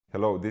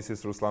Hello, this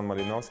is Ruslan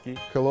Malinovsky.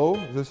 Hello,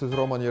 this is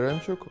Roman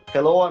Yaremchuk.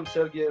 Hello, I'm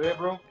Sergey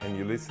Rebro. And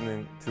you're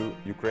listening to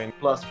Ukraine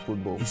Plus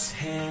Football. It's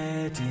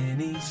heading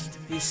east,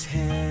 it's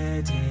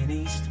heading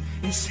east,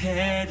 it's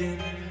heading,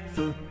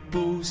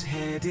 football's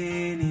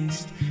heading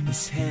east,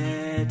 it's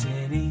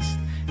heading east,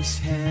 it's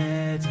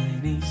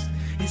heading east,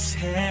 it's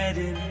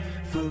heading,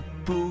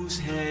 football's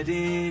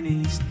heading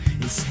east,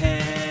 it's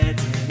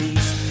heading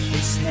east,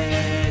 it's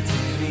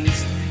heading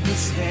east,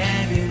 it's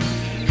heading,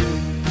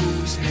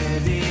 football's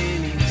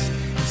heading east,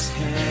 it's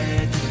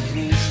heading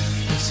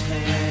east, it's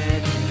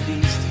heading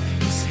east,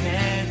 it's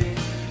heading.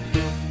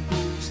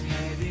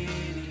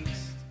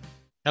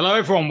 Hello,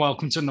 everyone.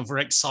 Welcome to another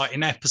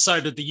exciting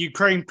episode of the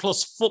Ukraine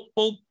Plus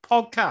Football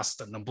Podcast,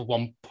 the number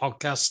one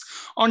podcast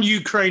on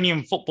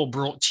Ukrainian football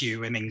brought to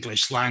you in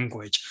English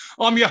language.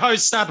 I'm your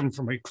host, Adam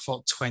from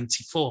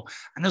Ukraine24.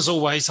 And as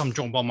always, I'm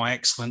joined by my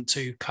excellent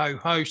two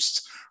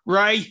co-hosts,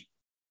 Ray.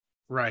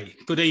 Ray,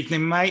 good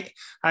evening, mate.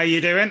 How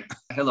you doing?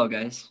 Hello,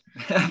 guys.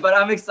 But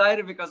I'm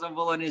excited because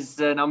Apollon is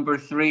number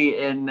 3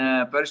 in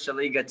Persha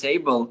Liga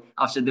table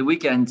after the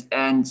weekend.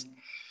 And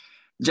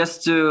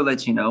just to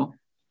let you know,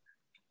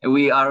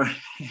 we are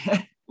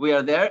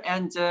there,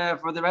 and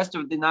for the rest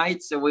of the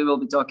night, so we will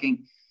be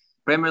talking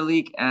Premier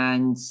League,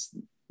 and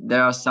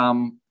there are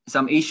some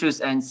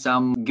issues and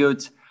some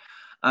good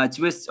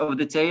twists of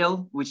the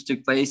tale which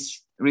took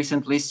place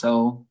recently.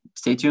 So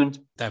stay tuned.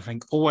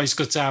 Definitely, always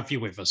good to have you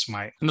with us,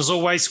 mate. And as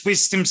always,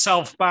 whisked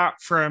himself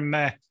back from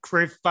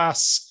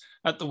Krivbas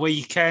at the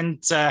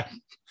weekend.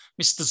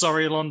 Mr.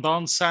 Zori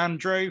London,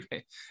 Andrew.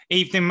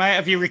 Evening, mate.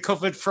 Have you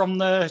recovered from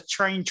the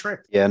train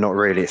trip? Yeah, not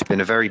really. It's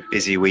been a very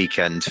busy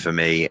weekend for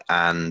me,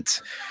 and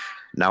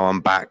now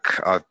I'm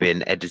back. I've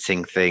been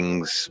editing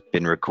things,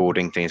 been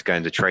recording things,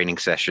 going to training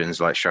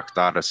sessions like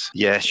Shakhtar's.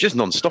 Yeah, it's just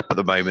non-stop at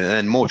the moment, and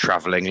then more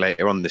travelling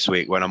later on this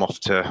week when I'm off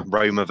to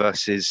Roma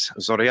versus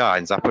Zorya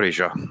in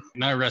Zaporizhia.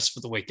 No rest for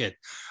the wicked.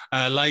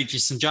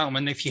 Ladies and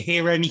gentlemen, if you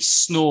hear any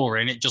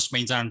snoring, it just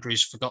means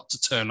Andrew's forgot to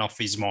turn off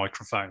his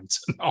microphone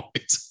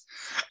tonight.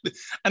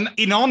 And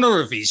in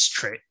honour of his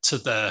trip to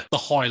the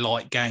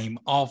highlight game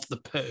of the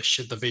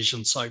Persha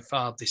division so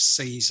far this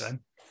season,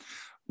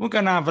 we're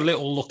going to have a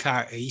little look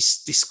out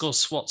east,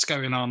 discuss what's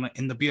going on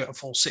in the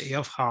beautiful city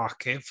of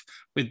Kharkiv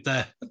with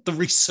the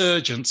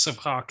resurgence of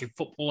Kharkiv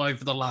football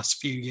over the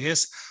last few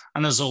years.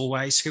 And as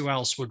always, who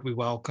else would we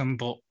welcome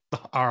but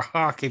our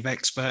Kharkiv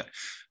expert,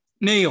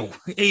 Neil.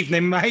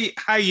 Evening, mate.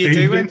 How you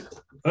doing?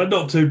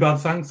 Not too bad,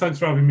 thanks. Thanks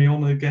for having me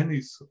on again.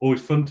 It's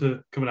always fun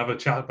to come and have a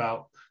chat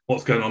about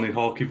what's going on in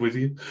Kharkiv with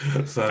you.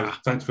 So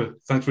thanks for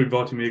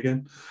inviting me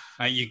again.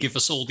 You give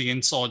us all the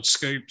inside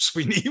scoops.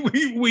 We need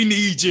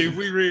you.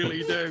 We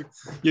really do.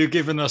 You're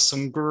giving us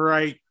some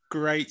great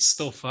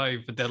stuff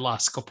over the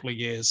last couple of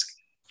years,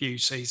 few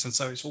seasons.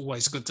 So it's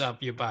always good to have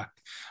you back.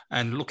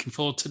 And looking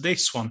forward to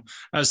this one.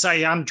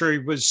 Say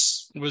Andrew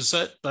was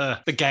at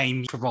the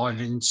game,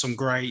 providing some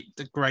great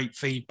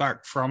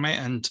feedback from it,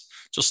 and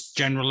just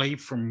generally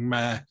from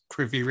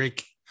Kryvyi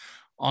Rih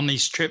on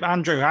his trip.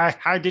 Andrew,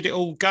 how did it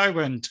all go,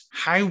 and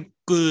how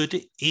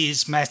good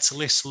is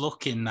Metalist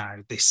looking now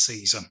this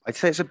season? I'd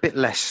say it's a bit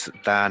less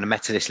than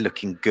Metalist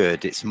looking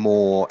good. It's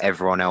more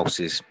everyone else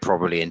is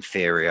probably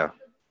inferior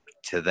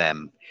to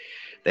them.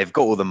 They've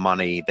got all the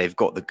money, they've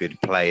got the good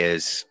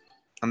players,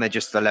 and they're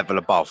just a level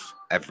above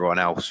everyone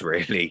else,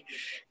 really.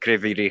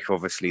 Kryvyi Rih,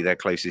 obviously, their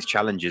closest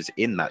challengers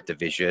in that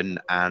division,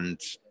 and,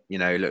 you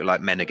know, look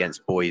like men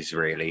against boys,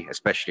 really,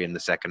 especially in the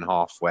second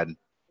half when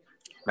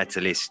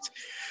Metalist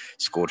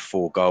scored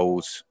 4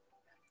 goals.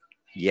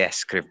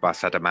 Yes,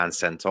 Krivbas had a man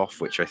sent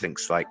off, which I think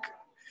is like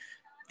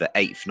the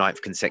 8th,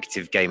 9th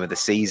consecutive game of the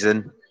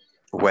season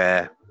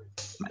where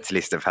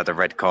Metalist have had a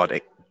red card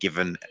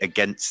given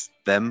against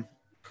them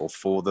or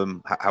for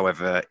them,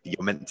 however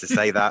you're meant to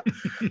say that.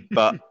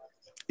 But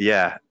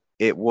yeah,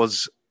 it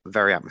was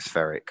very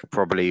atmospheric.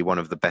 Probably one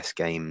of the best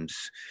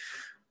games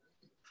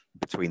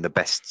between the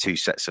best 2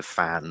 sets of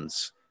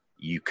fans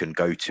you can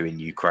go to in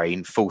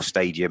Ukraine. Full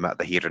stadium at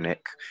the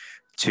Hirnik,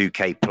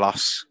 2K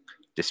plus,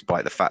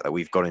 despite the fact that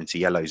we've gone into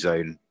yellow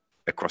zone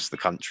across the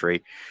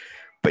country.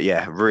 But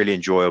yeah, really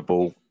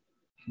enjoyable.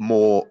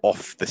 More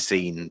off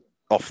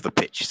the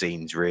pitch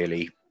scenes,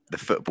 really. The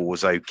football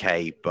was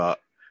okay, but,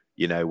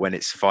 you know, when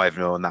it's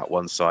 5-0 and that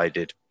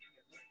one-sided,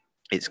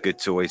 it's good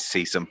to always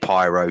see some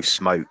pyro,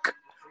 smoke,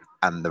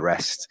 and the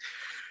rest.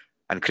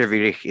 And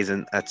Kryvyi Rih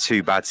isn't a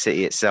too bad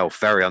city itself,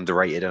 very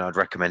underrated, and I'd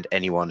recommend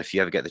anyone, if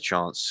you ever get the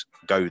chance,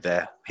 go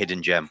there.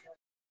 Hidden gem.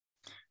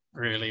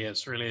 Really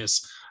is.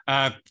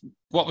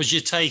 What was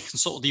your take on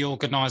sort of the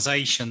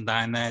organisation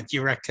down there? Do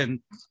you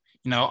reckon,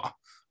 you know,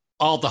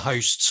 are the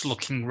hosts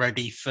looking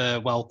ready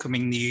for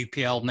welcoming the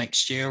UPL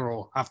next year,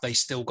 or have they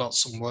still got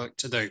some work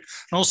to do? And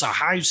also,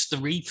 how's the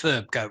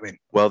refurb going?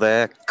 Well,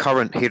 their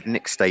current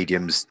Hirnik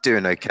stadium's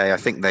doing okay. I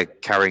think they're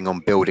carrying on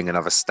building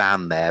another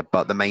stand there,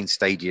 but the main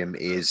stadium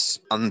is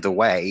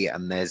underway,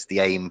 and there's the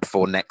aim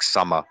for next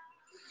summer.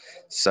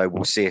 So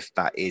we'll see if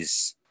that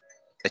is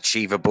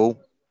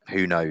achievable.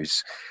 Who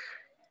knows?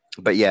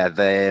 But yeah,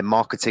 their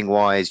marketing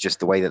wise, just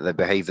the way that they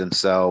behave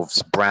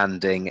themselves,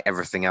 branding,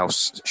 everything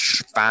else,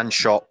 fan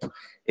shop,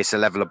 it's a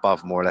level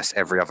above more or less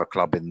every other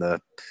club in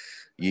the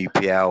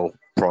UPL,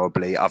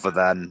 probably, other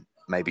than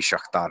maybe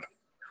Shakhtar.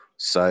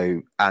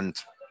 So, and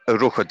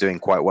Ruch are doing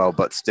quite well,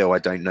 but still, I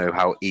don't know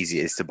how easy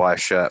it is to buy a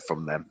shirt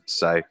from them.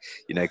 So,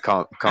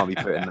 can't be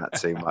putting that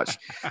too much.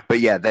 But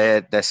yeah,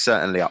 they're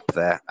certainly up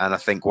there, and I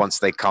think once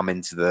they come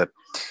into the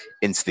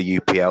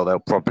UPL, they'll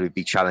probably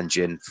be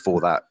challenging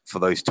for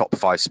those top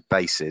 5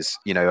 spaces.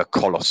 A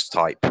Kolos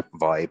type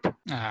vibe.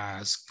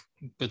 It's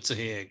good to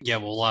hear. Yeah,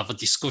 we'll have a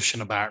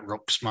discussion about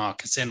Ruch's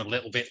marketing a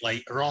little bit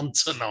later on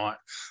tonight.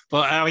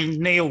 But I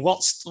mean, Neil,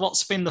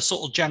 what's been the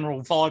sort of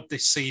general vibe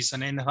this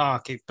season in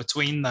Kharkiv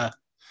between the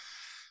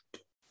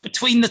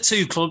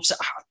two clubs?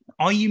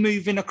 Are you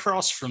moving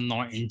across from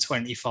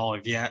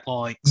 1925 yet,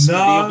 like some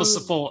of the other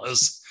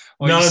supporters?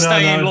 Or are you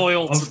staying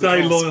loyal?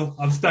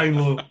 I'm staying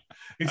loyal.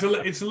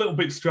 It's a little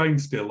bit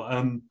strange still.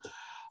 And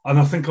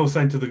I think I was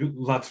saying to the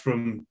lads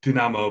from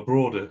Dynamo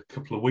abroad a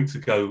couple of weeks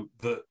ago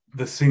that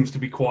there seems to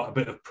be quite a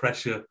bit of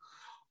pressure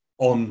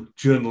on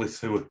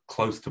journalists who are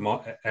close to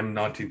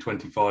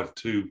M1925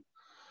 to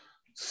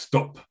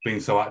stop being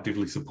so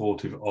actively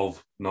supportive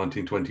of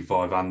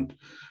 1925 and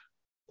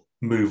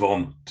move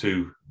on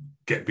to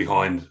get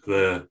behind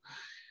the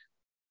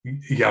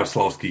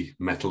Yaroslavsky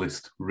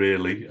Metalist,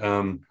 really.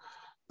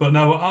 But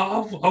no,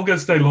 I'll go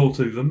stay loyal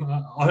to them.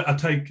 I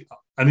take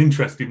an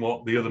interest in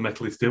what the other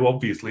Metalists do,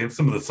 obviously, and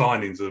some of the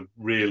signings have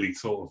really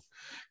sort of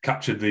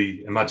captured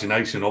the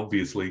imagination,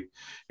 obviously,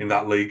 in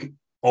that league.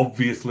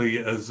 Obviously,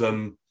 as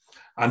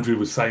Andrew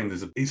was saying,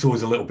 it's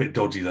always a little bit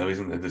dodgy, though,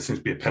 isn't there? There seems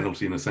to be a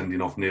penalty and a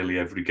sending off nearly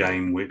every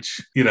game, which,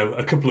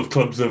 a couple of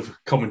clubs have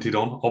commented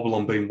on,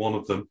 Obolon being one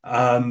of them.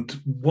 And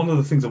one of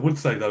the things I would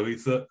say, though,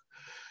 is that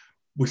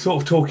we're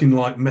sort of talking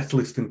like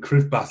Metalist and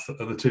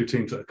Krivbas are the two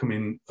teams that are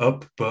coming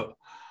up, but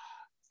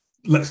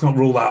let's not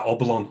rule out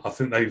Obolon. I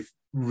think they've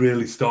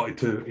really started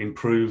to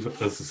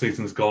improve as the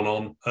season's gone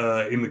on.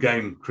 In the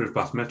game,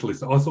 Krivbas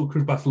Metalist, I thought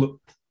Krivbas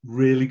looked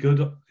really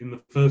good in the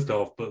first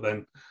half, but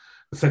then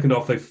the second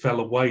half they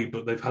fell away,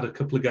 but they've had a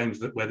couple of games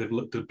where they've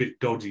looked a bit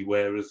dodgy,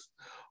 whereas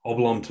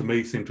Obolon, to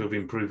me, seem to have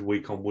improved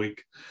week on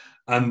week.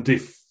 And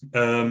if,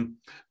 not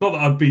that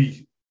I'd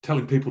be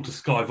telling people to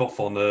skive off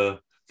on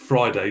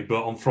Friday,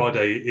 but on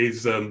Friday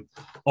is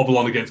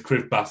Obolon against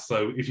Krivbas,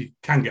 so if you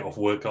can get off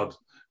work, I'd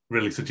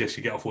really suggest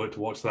you get off work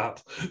to watch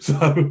that.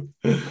 So,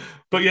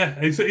 but yeah,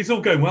 it's all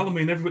going well.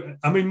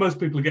 I mean, most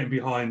people are getting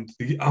behind.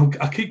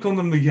 I keep calling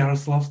them the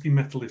Yaroslavsky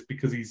Metalist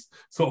because he's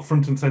sort of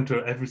front and centre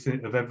of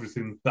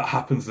everything that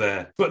happens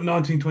there. But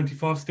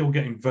 1925 still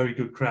getting very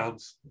good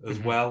crowds as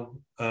well.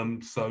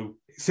 So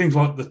it seems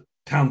like the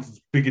town's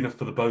big enough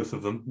for the both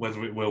of them.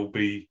 Whether it will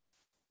be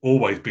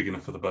always big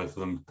enough for the both of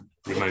them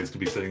remains to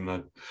be seen,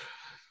 though.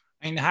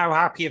 I mean, how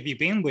happy have you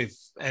been with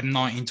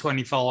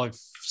M1925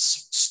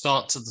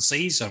 start to the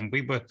season?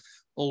 We were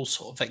all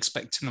sort of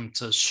expecting them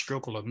to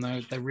struggle, and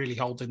they're really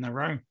holding their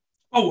own.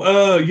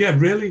 Yeah,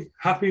 really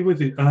happy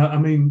with it. I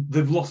mean,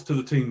 they've lost to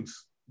the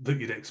teams that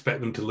you'd expect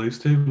them to lose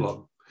to, like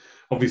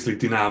obviously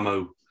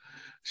Dynamo,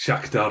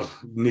 Shakhtar,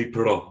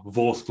 Dnipro,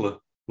 Vorskla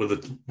were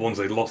the ones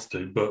they lost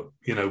to, but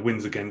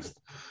wins against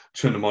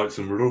Chernomites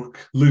and Ruch.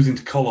 Losing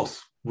to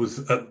Kolos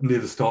was near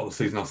the start of the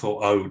season. I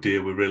thought, oh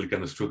dear, we're really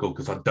going to struggle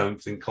because I don't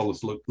think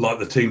Kolos looked like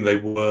the team they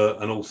were,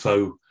 and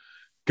also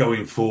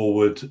going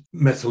forward,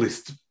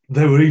 Metalist,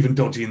 they were even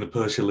dodgy in the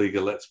Persia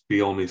Liga, let's be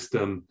honest.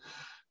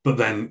 But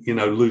then,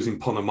 losing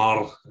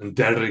Ponomar and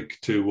Derek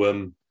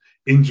to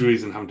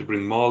injuries and having to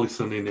bring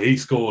Marlison in. He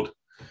scored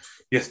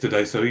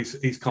yesterday, so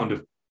he's kind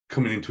of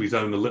coming into his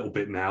own a little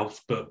bit now.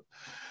 But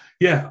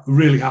yeah,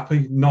 really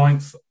happy.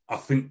 9th, I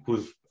think,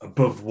 was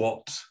above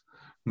what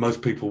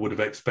most people would have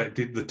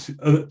expected.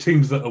 The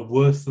teams that are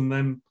worse than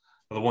them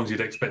are the ones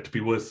you'd expect to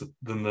be worse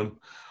than them.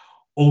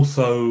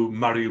 Also,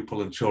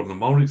 Mariupol and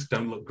Chornomorets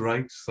don't look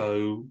great.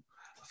 So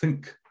I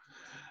think,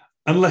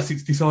 unless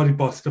it's decided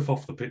by stuff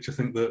off the pitch, I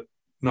think that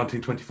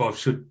 1925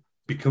 should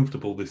be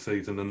comfortable this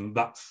season. And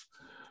that's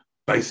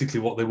basically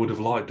what they would have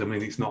liked. I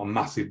mean, it's not a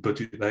massive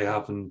budget they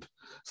have. And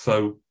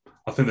so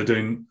I think they're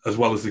doing as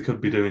well as they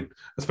could be doing,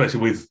 especially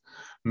with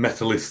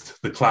Metalist,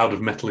 the cloud of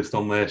Metalist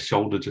on their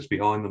shoulder just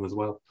behind them as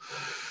well.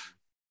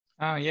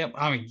 Oh, yeah.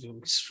 I mean,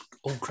 it's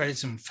all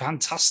credit and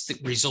fantastic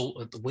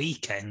result at the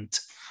weekend.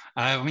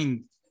 I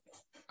mean,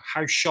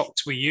 how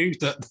shocked were you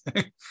that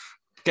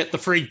get the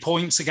 3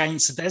 points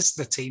against the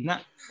Desna team?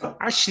 That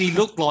actually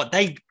looked like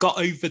they got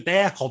over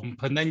their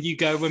hump, and then you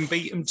go and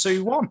beat them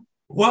 2-1.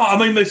 Well, I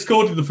mean, they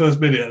scored in the first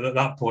minute. At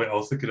that point, I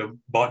was thinking I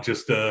might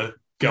just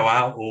go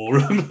out or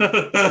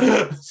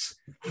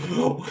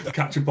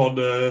catch up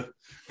on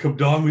come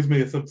dine with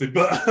me or something.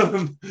 But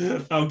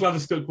I'm glad I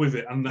stuck with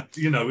it. And,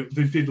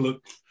 they did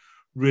look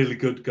really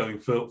good going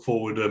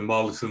forward.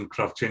 Marlison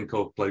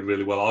Kravchenko played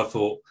really well. I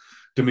thought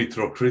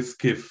Dmitro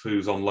Kriskiv,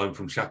 who's on loan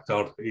from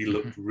Shakhtar, he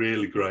looked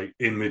really great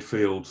in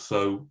midfield.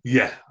 So,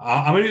 yeah,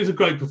 I mean, it was a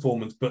great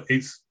performance, but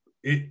it's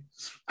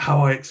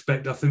how I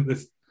expect. I think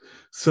there's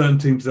certain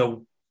teams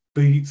they'll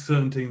beat,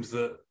 certain teams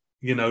that,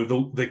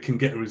 they can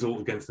get a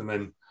result against them,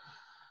 then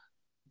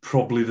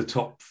probably the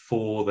top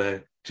four,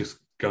 they're just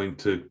going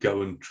to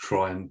go and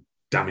try and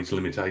damage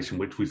limitation,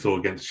 which we saw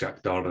against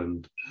Shakhtar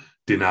and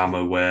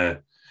Dinamo,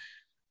 where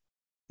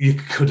you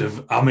could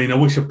have... I mean, I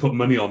wish I put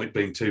money on it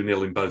being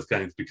 2-0 in both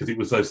games, because it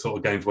was those sort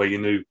of games where you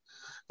knew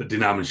that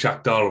Dinamo and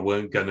Shakhtar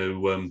weren't going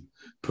to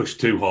push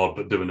too hard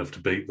but do enough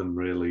to beat them,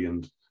 really,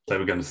 and they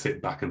were going to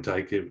sit back and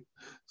take it.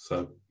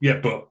 So, yeah,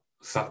 but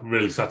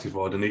really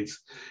satisfied. And it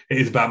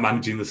is about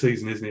managing the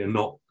season, isn't it? And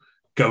not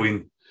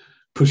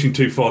pushing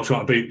too far,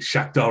 trying to beat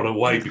Shakhtar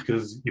away,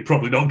 because you're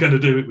probably not going to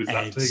do it with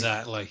that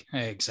team.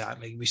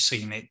 Exactly. We've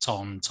seen it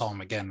time and time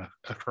again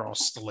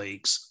across the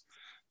leagues.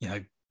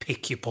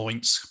 Pick your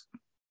points,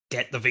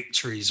 get the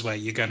victories where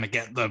you're going to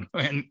get them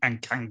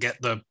and can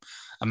get them,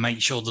 and make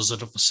sure there's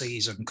another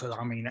season. Because,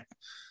 I mean,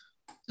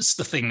 it's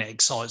the thing that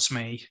excites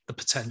me, the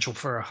potential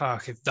for a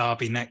Kharkiv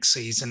derby next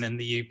season in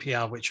the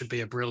UPL, which would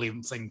be a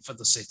brilliant thing for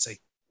the city.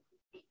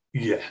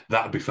 Yeah,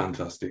 that'd be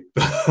fantastic.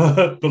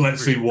 But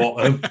let's see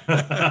what.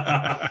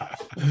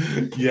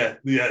 Yeah.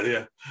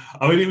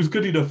 I mean, it was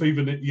good enough,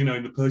 even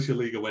in the Persia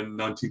Liga when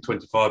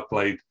 1925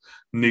 played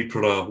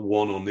Dnipro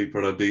 1 or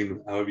Dnipro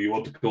Din, however you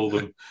want to call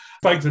them.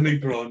 Thanks to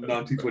Dnipro in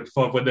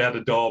 1925 when they had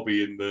a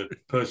derby in the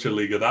Persia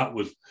Liga. That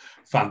was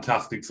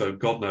fantastic. So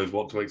God knows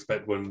what to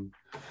expect when,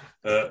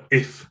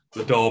 if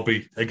the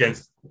derby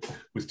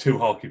with two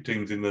Kharkiv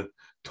teams in the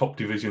top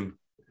division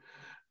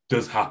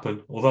does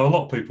happen, although a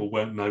lot of people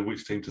won't know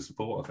which team to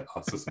support,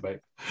 I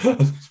suspect. I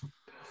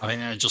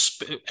mean,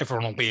 just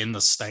everyone will be in the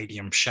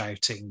stadium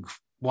shouting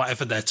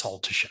whatever they're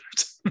told to shout.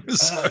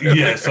 So I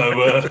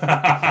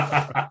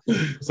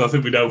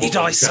think we know what... Did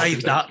I say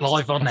that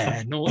live on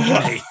air? Not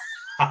me.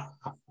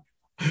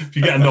 If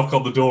you get a knock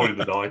on the door in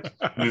the night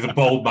and there's a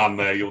bold man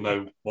there, you'll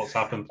know what's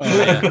happened. Oh,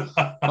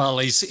 yeah. Well,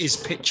 his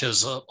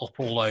pictures are up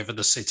all over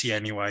the city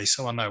anyway,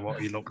 so I know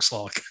what he looks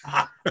like.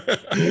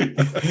 He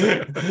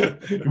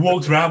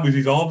walks around with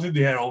his arms in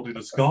the air holding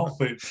a scarf,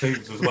 it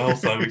seems, as well,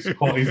 so it's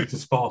quite easy to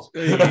spot.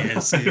 He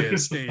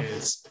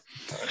is.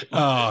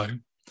 Oh,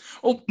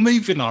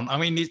 moving on. I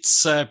mean,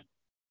 it's...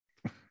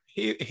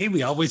 here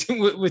we are.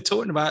 We're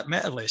talking about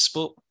medalists,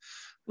 but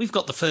we've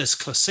got the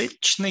first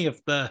Klasicny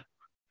of the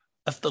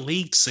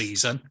league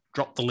season,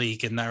 drop the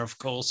league in there, of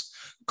course,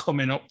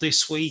 coming up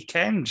this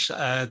weekend.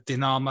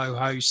 Dinamo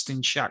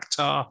hosting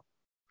Shakhtar.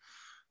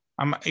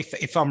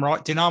 If I'm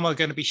right, Dinamo are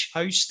going to be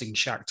hosting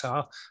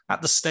Shakhtar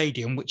at the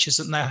stadium, which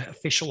isn't their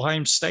official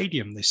home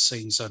stadium this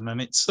season,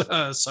 and it's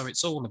so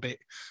it's all a bit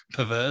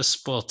perverse.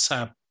 But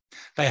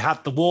they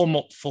had the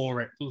warm-up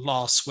for it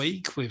last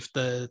week with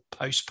the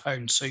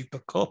postponed Super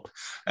Cup.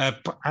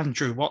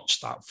 Andrew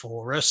watched that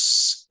for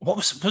us.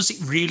 Was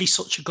it really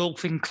such a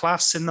golfing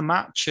class in the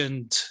match?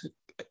 And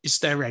is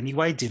there any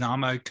way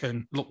Dinamo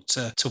can look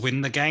to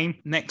win the game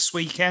next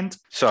weekend?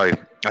 So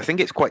I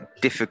think it's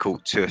quite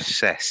difficult to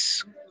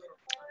assess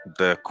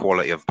the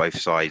quality of both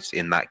sides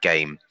in that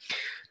game.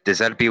 De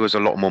Zerbi was a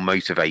lot more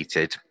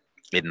motivated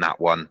in that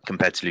one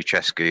compared to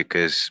Lucescu,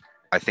 because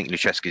I think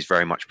Lucescu is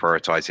very much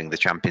prioritising the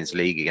Champions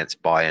League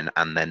against Bayern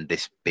and then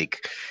this big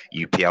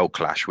UPL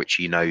clash, which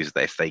he knows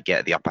that if they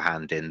get the upper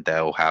hand in,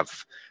 they'll have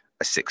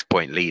a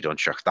 6-point lead on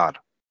Shakhtar.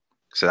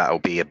 So that'll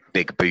be a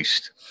big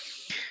boost.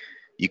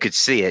 You could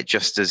see it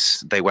just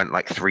as they went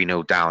like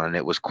 3-0 down, and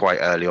it was quite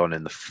early on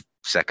in the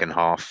second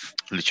half.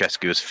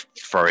 Lucescu was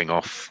throwing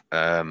off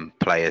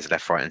players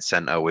left, right and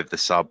centre with the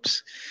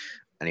subs.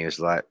 And he was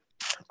like,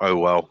 oh,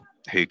 well,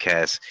 who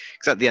cares?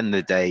 Because at the end of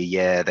the day,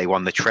 yeah, they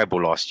won the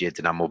treble last year,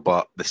 Dinamo,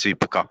 but the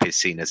Super Cup is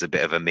seen as a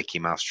bit of a Mickey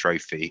Mouse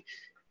trophy,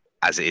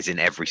 as it is in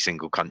every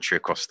single country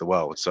across the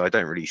world. So I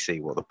don't really see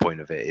what the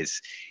point of it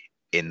is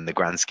in the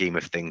grand scheme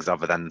of things,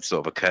 other than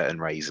sort of a curtain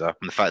raiser.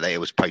 And the fact that it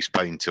was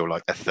postponed till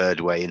like a third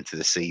way into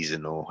the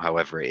season or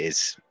however it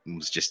is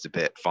was just a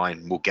bit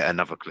fine. We'll get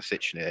another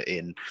Klasicny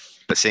in.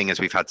 But seeing as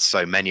we've had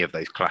so many of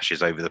those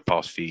clashes over the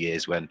past few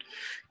years, when,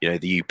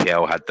 the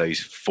UPL had those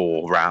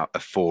four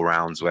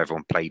rounds where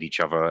everyone played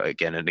each other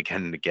again and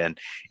again and again,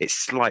 it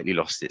slightly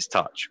lost its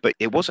touch. But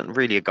it wasn't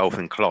really a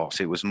golfing class.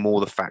 It was more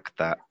the fact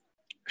that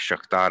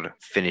Shakhtar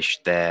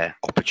finished their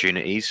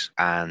opportunities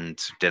and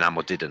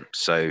Dinamo didn't.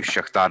 So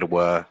Shakhtar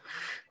were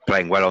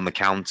playing well on the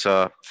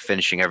counter,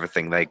 finishing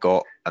everything they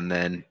got, and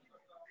then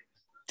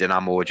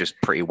Dinamo were just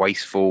pretty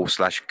wasteful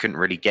 / couldn't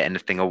really get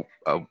anything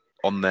on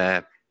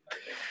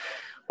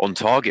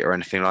target or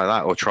anything like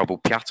that, or trouble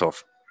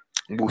Pyatov.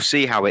 We'll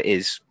see how it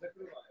is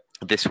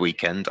this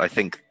weekend. I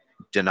think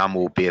Dinamo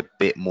will be a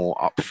bit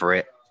more up for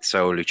it.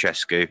 So will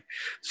Lucescu.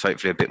 So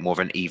hopefully a bit more of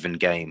an even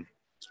game.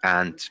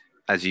 And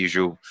as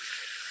usual,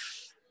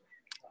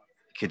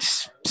 you could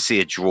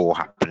see a draw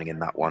happening in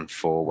that one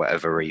for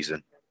whatever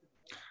reason.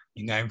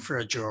 You're going for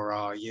a draw,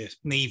 are you?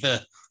 Neither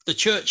the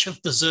Church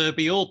of De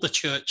Zerbi or the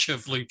Church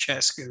of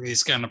Lucescu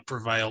is going to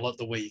prevail at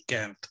the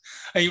weekend.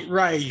 Hey,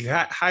 Ray,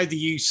 how do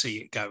you see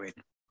it going?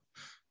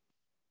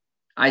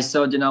 I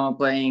saw Dinamo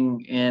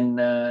playing in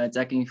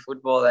attacking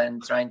football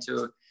and trying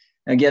to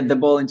get the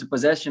ball into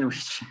possession,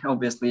 which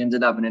obviously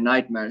ended up in a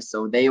nightmare.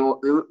 So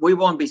we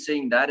won't be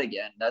seeing that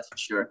again, that's for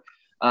sure.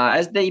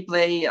 As they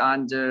play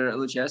under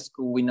Lucescu,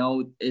 we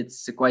know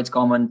it's quite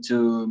common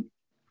to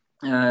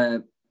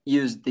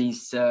use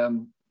this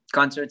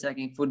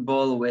counter-attacking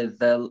football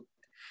with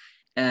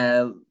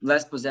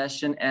less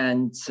possession,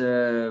 and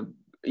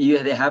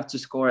they have to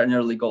score an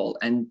early goal.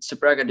 And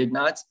Superga did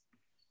not.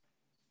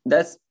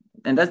 That's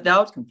the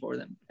outcome for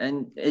them.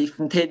 And if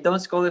they don't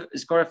score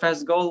a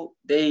fast goal,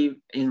 they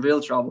in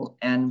real trouble.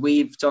 And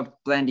we've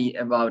talked plenty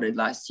about it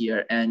last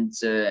year. And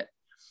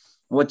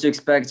what to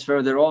expect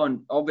further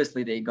on.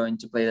 Obviously, they're going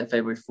to play their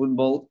favorite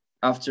football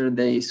after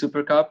the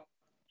Super Cup,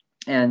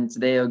 and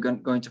they are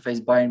going to face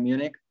Bayern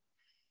Munich.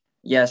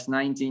 Yes,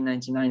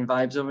 1999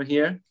 vibes over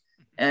here.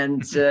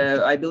 And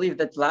I believe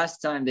that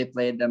last time they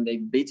played them,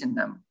 they've beaten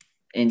them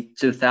in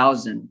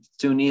 2000,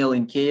 2-0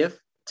 in Kiev.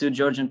 2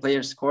 Georgian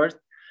players scored.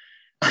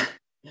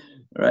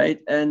 Right,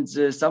 and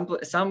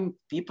some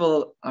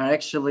people are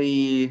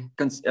actually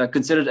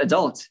considered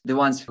adults, the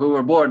ones who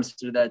were born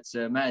through that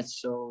match.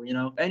 So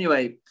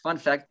anyway, fun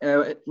fact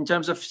in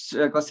terms of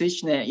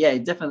Klasične,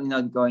 it's definitely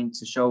not going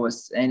to show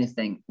us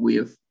anything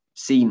we've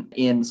seen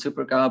in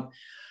Super Cup.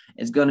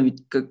 It's going to be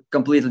a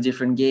completely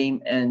different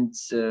game, and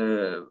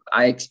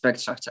I expect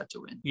Shakhtar to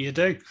win. You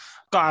do.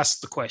 Got to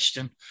ask the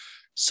question: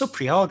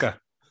 Supriaga,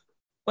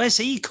 where's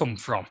he come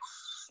from?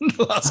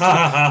 The last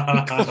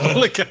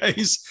couple of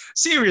games.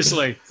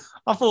 Seriously,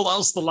 I thought that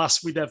was the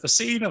last we'd ever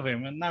seen of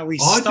him, and now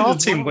he's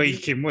starting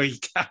week in,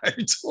 week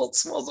out.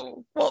 What's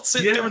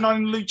it doing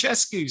on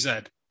Lucescu's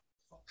head?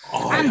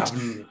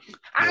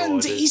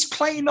 And he's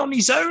playing on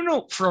his own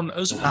up front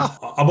as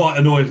well. I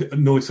might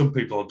annoy some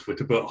people on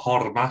Twitter, but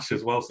Harmash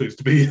as well seems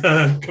to be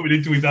coming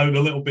into his own a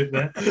little bit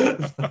there.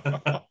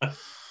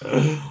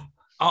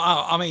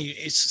 I mean,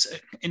 it's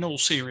in all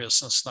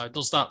seriousness though.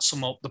 Does that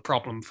sum up the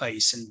problem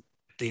facing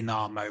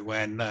Dinamo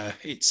when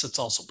it's a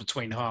toss-up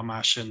between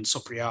Harmash and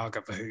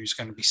Supriaga for who's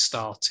going to be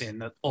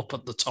starting up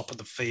at the top of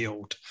the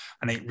field?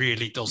 And it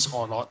really does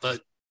highlight the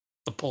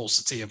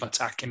paucity of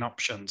attacking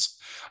options.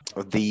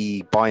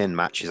 The Bayern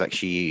match is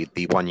actually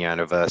the 1-year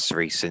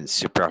anniversary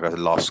since Supriaga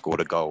last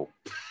scored a goal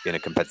in a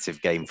competitive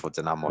game for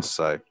Dinamo.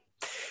 So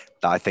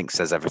that, I think,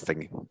 says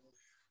everything.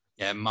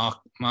 Yeah,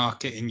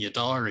 mark it in your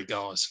diary,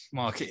 guys.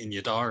 Mark it in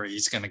your diary.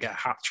 He's going to get a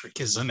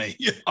hat-trick, isn't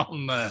he,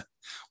 on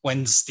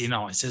Wednesday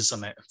night,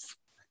 isn't it,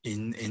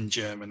 in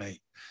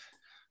Germany?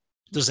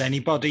 Does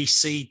anybody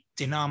see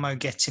Dinamo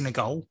getting a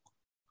goal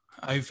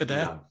over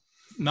there?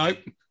 No.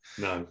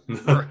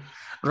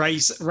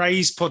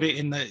 Ray's put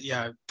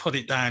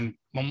it down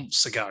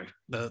months ago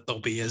that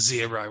there'll be a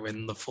 0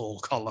 in the 4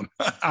 column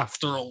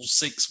after all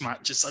 6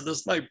 matches. So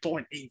there's no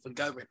point even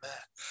going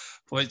there.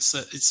 But it's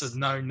a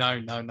no.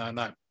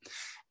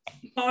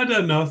 I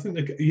don't know. I think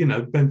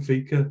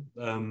Benfica.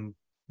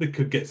 They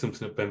could get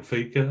something at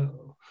Benfica.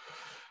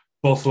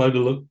 Barcelona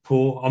look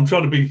poor. I'm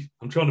trying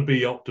to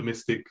be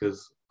optimistic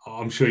because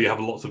I'm sure you have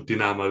lots of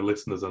Dinamo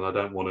listeners, and I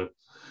don't want to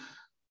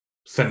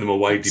send them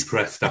away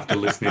depressed after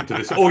listening to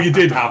this. Or you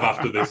did have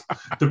after this,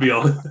 to be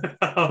honest.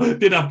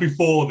 Did have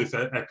before this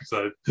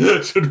episode,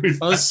 should we say?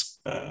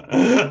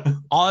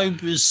 I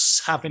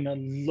was having a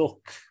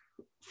look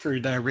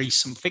through their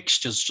recent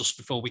fixtures just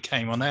before we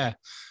came on air,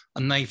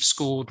 and they've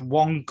scored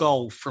 1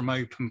 goal from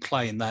open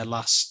play in their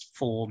last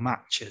 4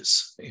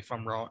 matches, if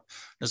I'm right.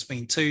 There's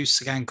been 2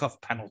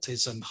 Sagankov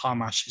penalties and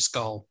Harmash's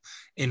goal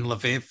in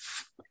Lviv,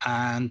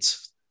 and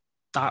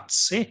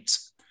that's it.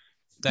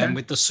 Then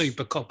with the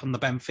Super Cup and the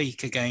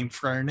Benfica game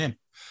thrown in.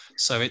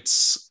 So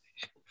it's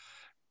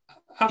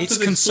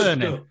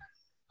concerning.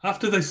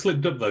 After they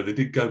slipped up, though, they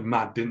did go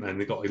mad, didn't they? And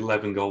they got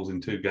 11 goals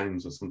in 2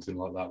 games or something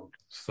like that.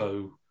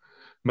 So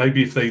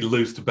maybe if they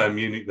lose to Bayern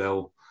Munich,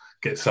 they'll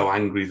get so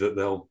angry that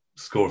they'll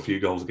score a few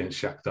goals against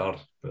Shakhtar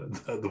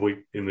the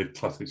week in the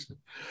Classic.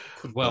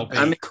 Could well be.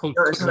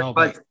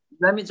 But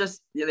let me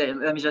just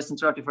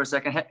interrupt you for a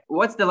second.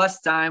 What's the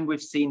last time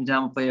we've seen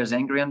Dinamo players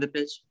angry on the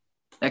pitch?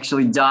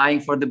 Actually dying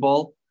for the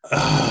ball?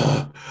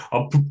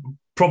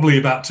 Probably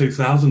about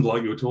 2000,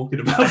 like you were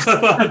talking about.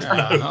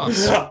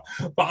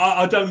 But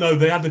I don't know.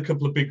 They had a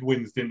couple of big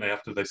wins, didn't they,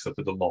 after they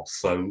suffered a loss?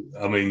 So,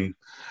 I mean,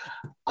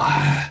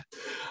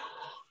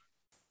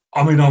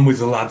 I'm with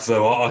the lads,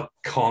 though. I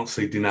can't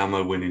see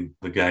Dinamo winning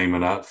the game,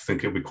 and I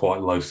think it'll be quite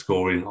low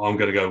scoring. I'm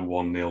going to go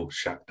 1-0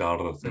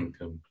 Shakhtar, I think.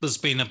 There's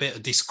been a bit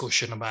of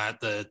discussion about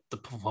the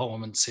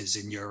performances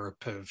in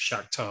Europe of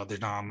Shakhtar,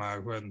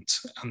 Dinamo,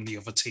 and the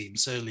other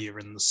teams earlier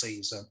in the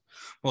season.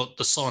 But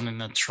the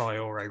signing of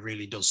Traore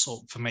really does,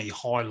 for me,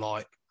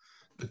 highlight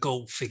the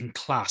golfing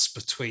class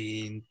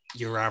between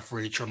your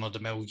average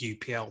run-of-the-mill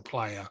UPL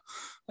player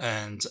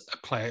and a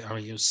player. I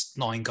mean, he was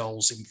 9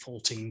 goals in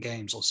 14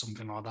 games or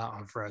something like that,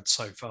 I've read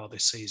so far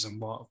this season.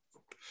 What?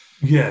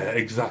 Yeah,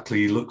 exactly.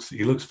 He looks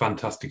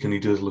fantastic, and he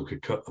does look a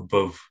cut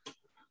above.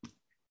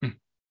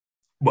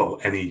 Well,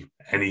 any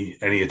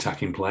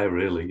attacking player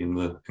really in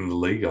the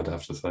league, I'd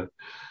have to say.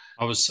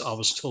 I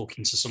was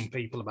talking to some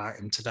people about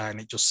him today, and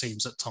it just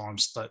seems at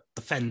times that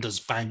defenders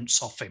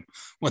bounce off him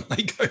when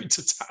they go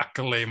to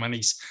tackle him, and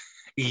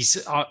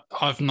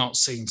I've not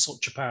seen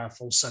such a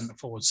powerful centre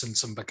forward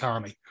since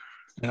Mbakani.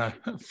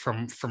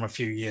 from a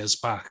few years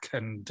back,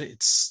 and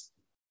it's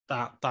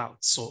that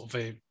sort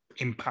of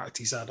impact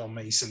he's had on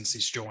me since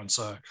he's joined.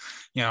 So,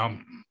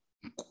 I'm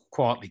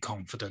quietly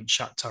confident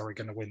Shakhtar are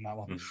going to win that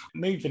one.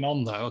 Moving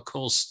on, though, of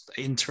course,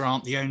 Inter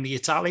aren't the only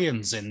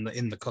Italians in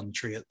the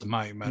country at the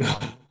moment.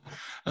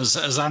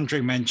 As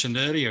Andrew mentioned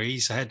earlier,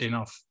 he's heading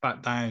off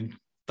back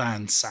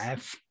down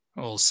south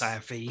or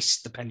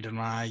southeast, depending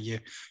on how your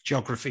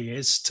geography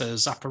is, to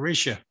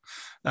Zaporizhia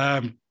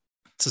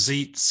to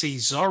see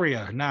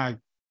Zorya. Now,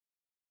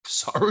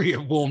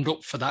 Zorya warmed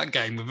up for that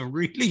game with a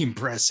really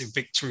impressive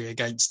victory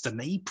against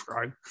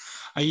Dnipro.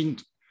 I mean,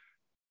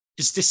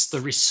 is this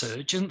the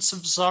resurgence of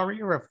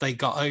Zorya? Have they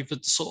got over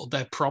sort of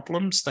their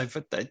problems?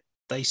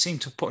 They seem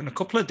to have put in a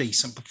couple of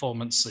decent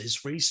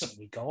performances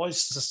recently,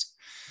 guys.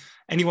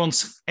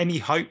 Any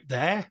hope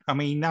there? I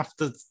mean,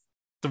 after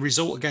the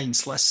result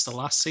against Leicester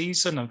last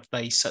season, have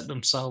they set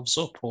themselves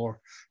up? Or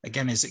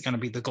again, is it going to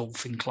be the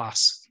golfing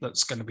class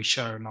that's going to be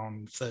shown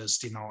on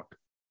Thursday night?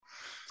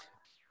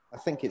 I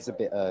think it's a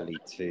bit early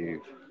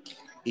to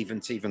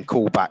even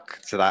call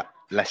back to that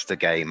Leicester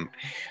game.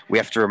 We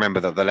have to remember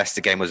that the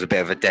Leicester game was a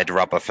bit of a dead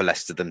rubber for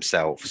Leicester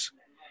themselves.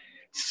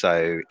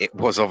 So it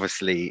was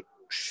obviously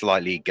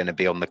slightly going to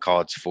be on the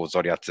cards for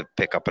Zorya to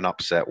pick up an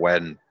upset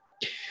when,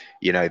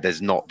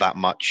 there's not that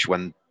much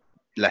when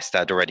Leicester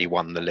had already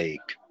won the league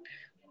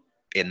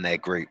in their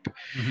group.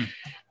 Mm-hmm.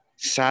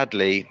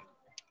 Sadly,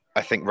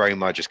 I think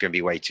Roma are just going to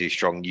be way too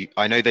strong.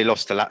 I know they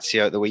lost to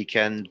Lazio at the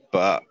weekend,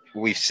 but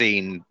we've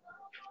seen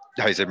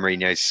Jose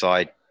Mourinho's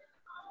side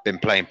been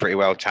playing pretty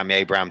well. Tammy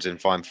Abraham's in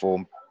fine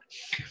form.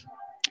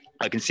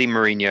 I can see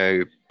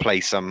Mourinho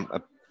play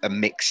a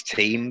mixed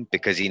team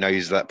because he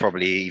knows that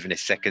probably even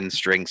his second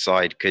string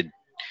side could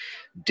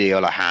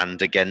deal a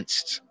hand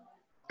against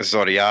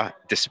Zorya,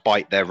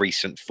 despite their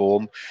recent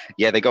form.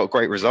 Yeah, they got a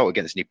great result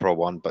against Dnipro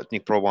 1, but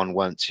Dnipro 1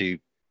 weren't too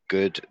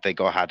good. They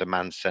had a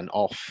man sent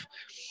off,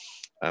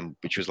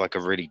 which was like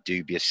a really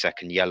dubious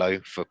second yellow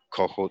for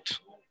Kohut.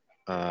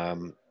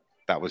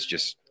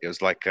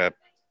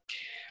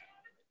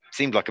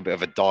 Seemed like a bit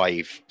of a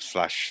dive /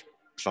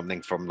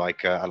 something from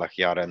like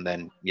Alachiara, and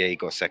then he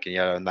got a second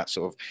yellow, and that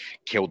sort of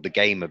killed the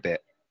game a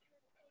bit.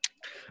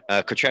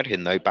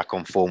 Kocherhin, though, back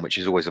on form, which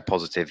is always a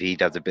positive. He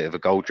had a bit of a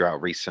goal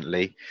drought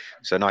recently,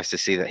 so nice to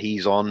see that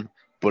he's on.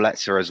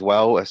 Buletsa as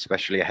well,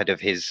 especially ahead of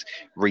his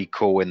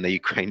recall in the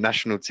Ukraine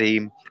national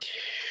team.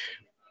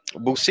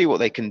 We'll see what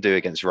they can do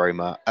against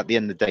Roma. At the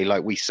end of the day,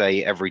 like we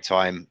say every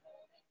time,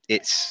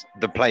 it's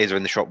the players are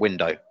in the shop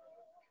window.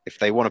 If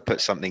they want to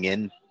put something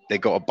in, they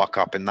got to buck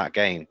up in that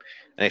game.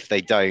 And if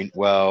they don't,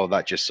 well,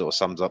 that just sort of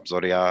sums up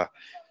Zorya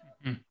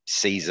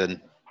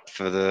season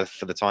for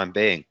the time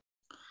being.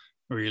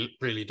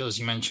 Really does.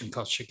 You mentioned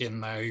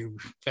Kochegin, though, who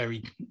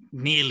very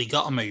nearly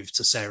got a move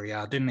to Serie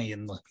A, didn't he,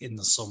 in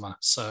the summer?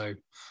 So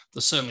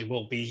there certainly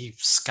will be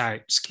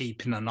scouts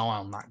keeping an eye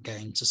on that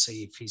game to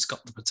see if he's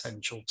got the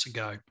potential to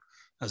go,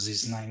 as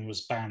his name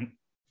was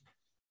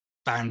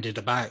bounded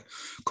about.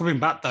 Coming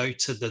back, though,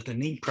 to the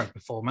Dnipro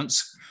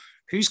performance,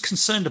 who's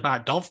concerned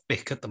about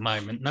Dovbyk at the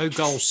moment? No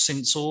goals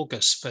since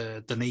August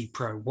for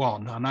Dnipro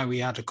 1. I know he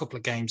had a couple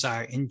of games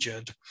out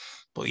injured,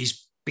 but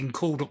he's been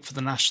called up for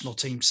the national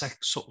team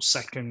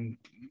second,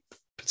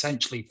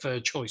 potentially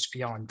third choice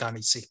behind Danny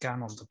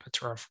Sikan on the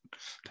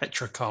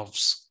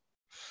Petrakov's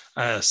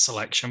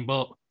selection.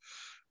 But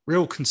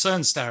real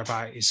concerns there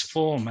about his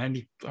form.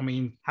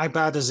 How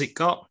bad has it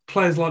got?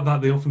 Players like that,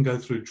 they often go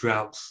through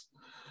droughts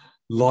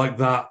like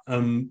that,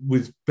 and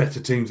with better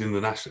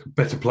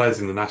players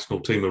in the national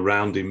team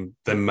around him,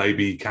 then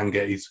maybe he can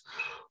get his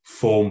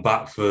form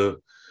back for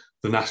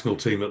the national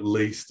team at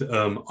least.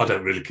 I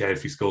don't really care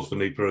if he scores for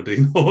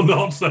Dnipro or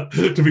not, so,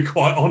 to be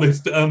quite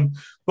honest.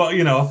 But,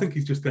 I think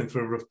he's just going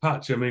through a rough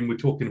patch. I mean, we're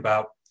talking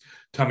about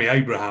Tammy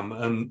Abraham,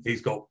 and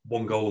he's got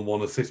 1 goal and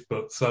 1 assist,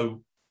 but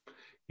so,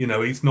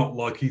 it's not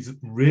like he's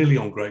really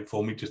on great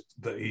form. He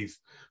just that his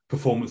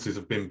performances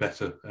have been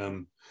better.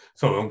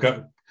 Sorry, I'm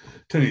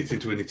turning it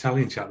into an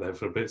Italian chat there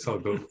for a bit. Sorry,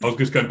 but I was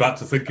just going back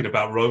to thinking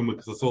about Roma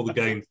because I saw the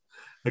game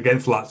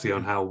against Lazio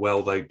and how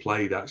well they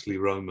played, actually,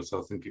 Roma. So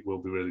I think it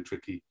will be really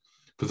tricky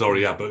for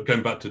Zorya. But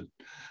going back to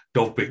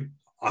Dovbyk,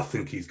 I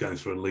think he's going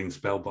through a lean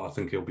spell, but I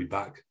think he'll be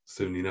back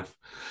soon enough.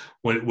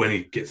 When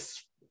he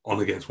gets on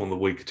against one of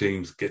the weaker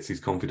teams, gets his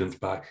confidence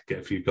back, get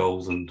a few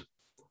goals, and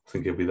I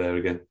think he'll be there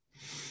again.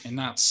 And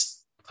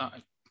that's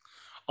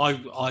I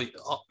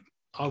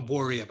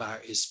worry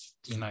about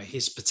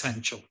his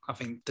potential. I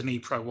think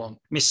Dnipro 1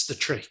 missed the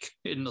trick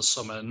in the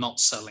summer,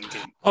 not selling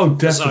him. Oh,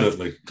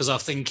 definitely. Because I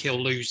think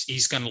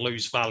he's going to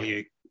lose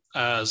value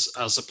as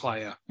a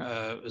player,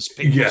 as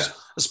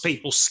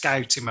people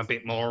scout him a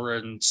bit more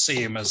and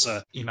see him as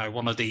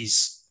one of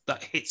these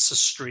that hits a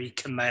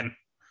streak and then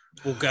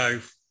will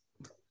go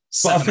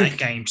 7-8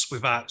 games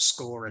without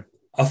scoring.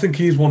 I think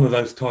he's one of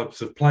those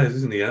types of players,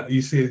 isn't he?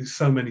 You see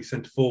so many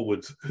centre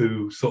forwards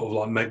who sort of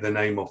like make their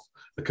name off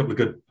a couple of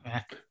good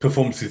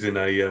performances in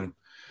a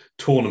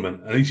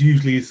tournament, and it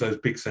usually is those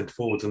big centre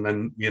forwards, and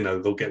then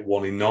they'll get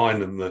 1 in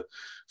 9, and the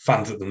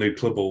fans at the new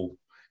club will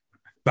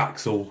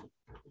backs all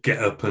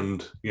get up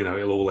and,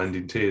 it'll all end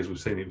in tears. We've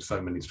seen it with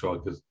so many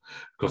strikers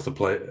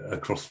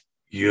across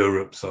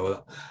Europe.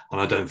 So,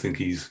 and I don't think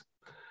he's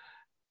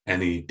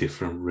any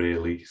different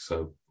really.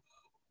 So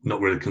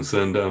not really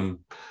concerned. I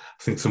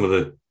think some of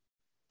the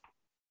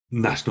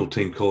national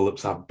team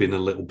call-ups have been a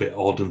little bit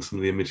odd, and some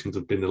of the omissions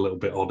have been a little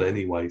bit odd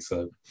anyway.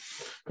 So,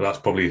 but that's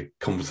probably a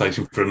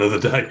conversation for another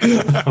day.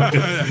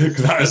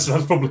 that's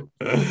probably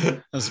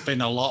there's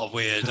been a lot of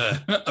weird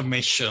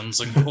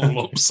omissions and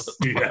call-ups at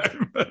the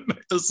moment,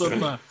 isn't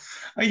there?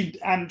 Hey,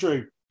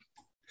 Andrew,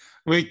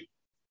 we're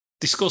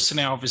discussing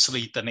now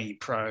obviously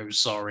Dnipro,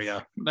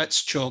 Zorya.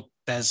 Let's chuck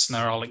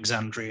Desna,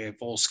 Alexandria,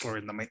 Vorskla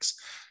in the mix.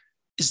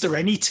 Is there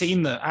any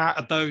team that out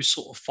of those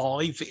sort of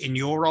five in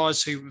your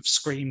eyes who have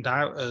screamed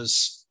out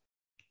as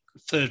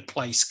third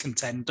place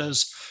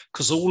contenders?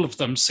 Because all of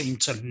them seem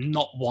to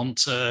not want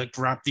to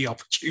grab the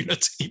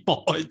opportunity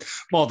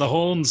by the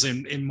horns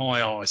in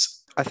my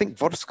eyes. I think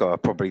Vodska are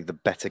probably the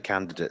better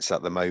candidates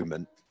at the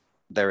moment.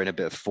 They're in a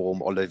bit of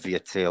form. Olivier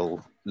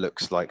Till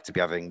looks like to be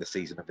having the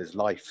season of his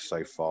life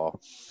so far.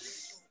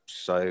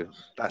 So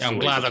that's I'm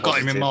glad I got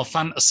him in my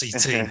fantasy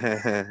team.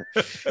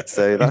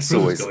 So that's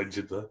always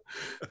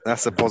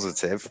that's a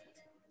positive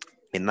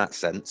in that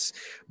sense.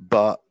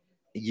 But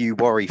you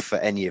worry for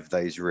any of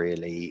those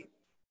really,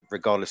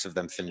 regardless of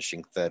them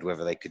finishing third,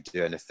 whether they could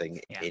do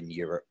anything in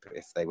Europe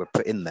if they were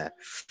put in there.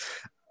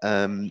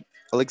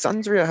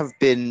 Alexandria have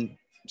been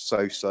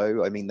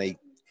so. I mean, they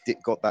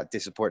got that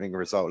disappointing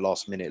result,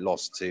 last minute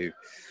loss to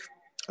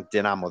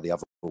Dinamo the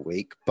other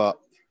week, but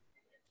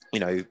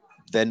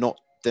they're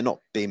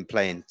not been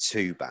playing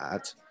too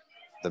bad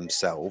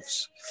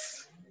themselves.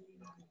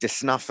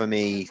 Desna for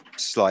me,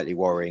 slightly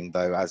worrying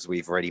though, as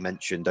we've already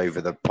mentioned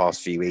over the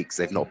past few weeks,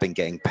 they've not been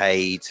getting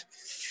paid.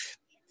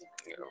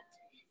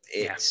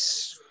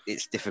 It's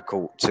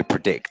difficult to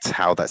predict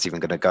how that's even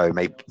going to go.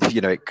 Maybe,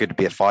 it could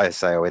be a fire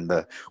sale in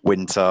the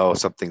winter or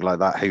something like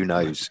that. Who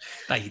knows?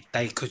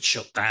 They could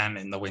shut down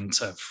in the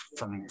winter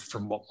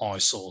from what my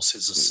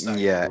sources are saying.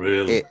 Yeah,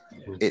 really?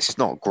 It's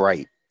not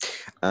great.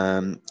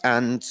 And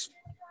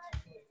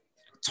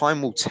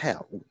time will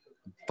tell,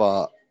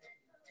 but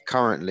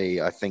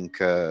currently I think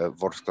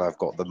Vodska have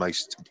got the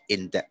most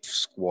in-depth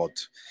squad.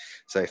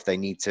 So if they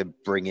need to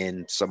bring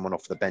in someone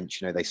off the bench,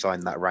 they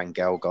signed that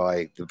Rangel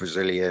guy, the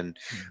Brazilian.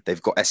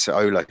 They've got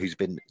Esaola, who's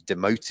been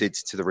demoted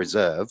to the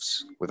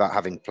reserves without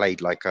having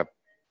played like a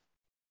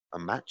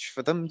match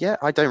for them yet.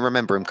 I don't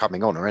remember him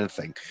coming on or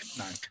anything.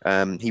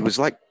 No. He was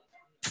like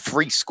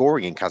free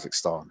scoring in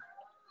Kazakhstan.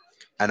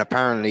 And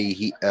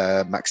apparently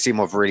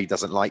Maximov really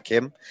doesn't like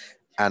him.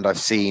 And I've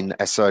seen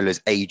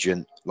Esola's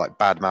agent like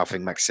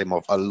bad-mouthing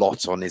Maximov a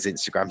lot on his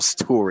Instagram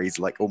stories,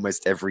 like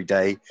almost every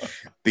day,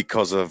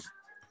 because of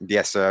the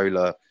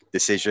Esola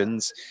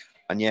decisions.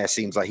 And it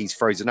seems like he's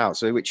frozen out.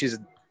 So, which is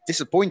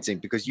disappointing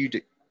because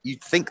you'd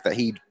think that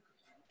he'd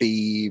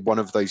be one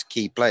of those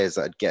key players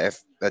that'd get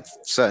a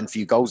certain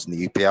few goals in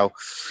the UPL.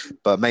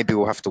 But maybe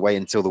we'll have to wait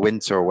until the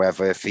winter or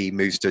whatever if he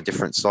moves to a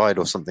different side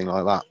or something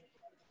like that.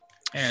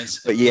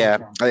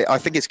 But I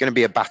think it's going to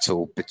be a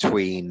battle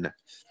between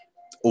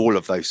all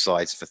of those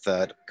sides for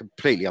third.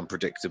 Completely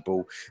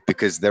unpredictable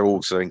because they're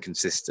also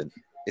inconsistent.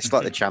 It's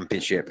like the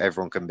championship.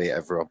 Everyone can beat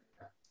everyone.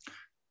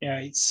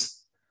 Yeah,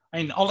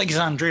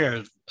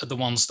 Alexandria are the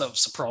ones that have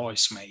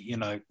surprised me,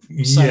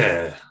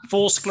 So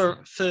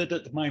Vorskla third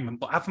at the moment,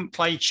 but haven't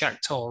played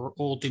Shakhtar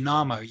or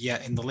Dinamo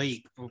yet in the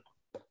league.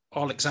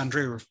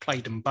 Alexandria have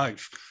played them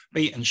both,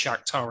 beaten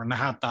Shakhtar, and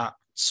had that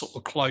sort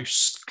of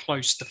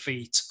close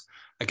defeat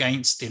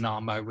against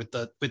Dinamo with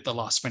the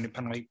last minute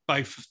penalty.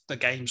 Both of the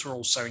games were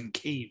also in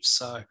Kyiv.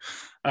 So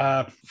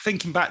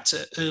thinking back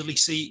to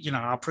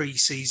our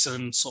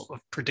pre-season sort of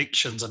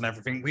predictions and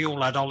everything, we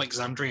all had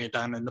Alexandria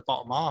down in the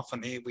bottom half,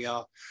 and here we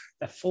are.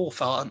 They're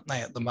fourth, aren't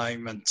they, at the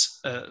moment?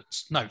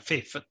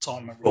 Fifth at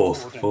time of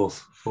recording.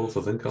 Fourth,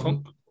 I think. I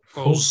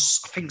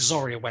think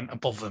Zorya went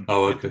above them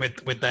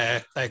with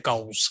their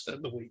goals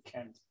at the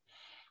weekend.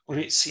 But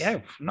it's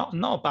not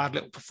a bad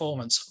little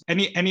performance.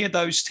 Any of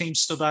those teams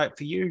stood out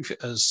for you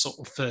as sort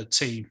of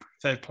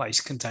third place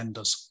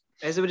contenders?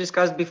 As we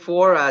discussed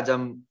before,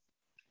 Adam,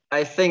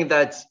 I think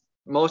that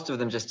most of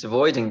them just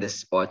avoiding this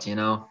spot.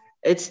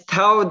 It's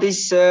how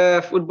this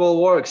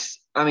football works.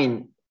 I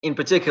mean, in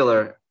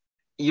particular,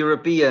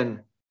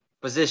 European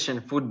position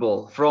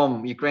football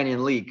from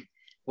Ukrainian league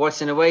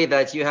works in a way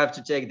that you have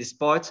to take the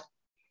spot.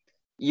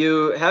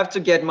 You have to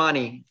get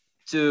money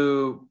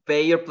to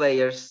pay your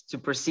players to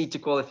proceed to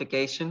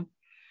qualification.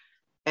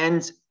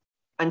 And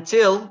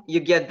until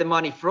you get the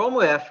money from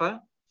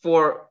UEFA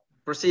for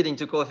proceeding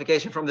to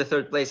qualification from the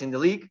third place in the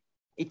league,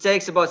 it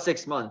takes about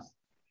 6 months.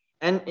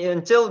 And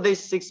until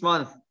this 6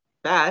 months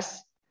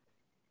pass,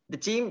 the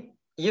team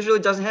usually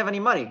doesn't have any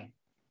money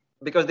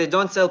because they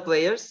don't sell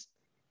players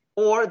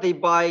or they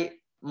buy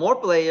more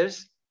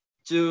players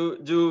to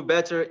do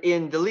better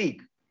in the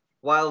league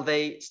while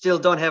they still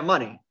don't have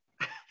money.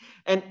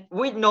 And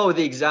we know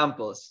the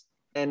examples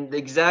and the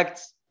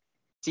exact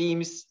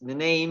teams, the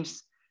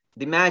names,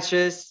 the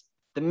matches,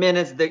 the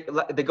minutes,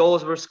 the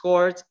goals were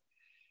scored.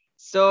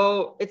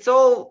 So it's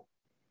all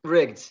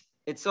rigged.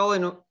 It's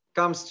all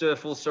comes to a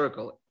full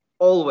circle,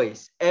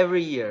 always,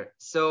 every year.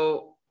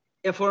 So,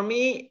 and for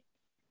me,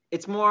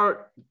 it's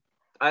more.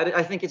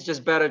 I think it's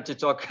just better to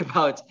talk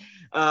about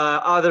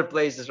other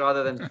places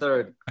rather than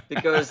third,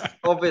 because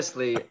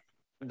obviously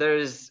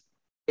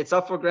it's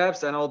up for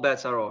grabs and all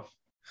bets are off.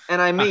 And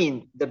I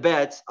mean, the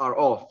bets are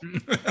off.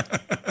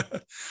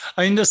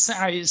 I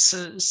understand. It's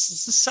a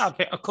sad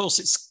bit. Of course,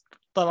 it's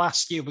the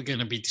last year we're going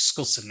to be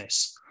discussing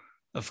this,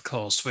 of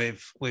course,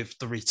 with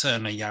the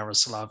return of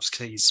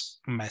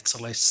Yaroslavsky's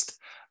medalist.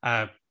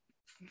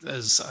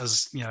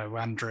 As you know,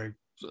 Andrew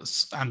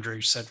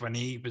said when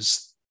he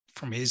was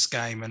from his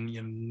game, and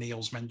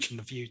Neil's mentioned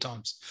a few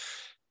times,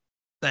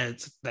 they're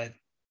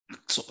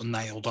sort of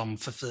nailed on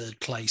for third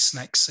place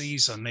next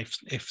season,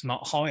 if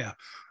not higher.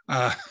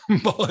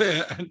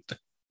 But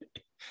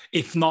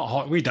if not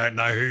high, we don't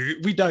know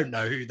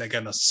who they're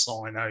going to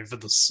sign over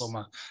the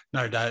summer.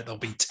 No doubt there'll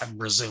be 10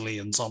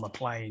 Brazilians on a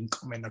plane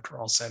coming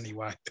across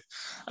anyway.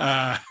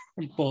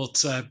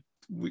 But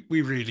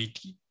we really,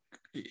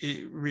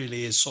 it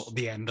really is sort of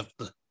the end of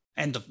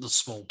the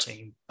small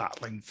team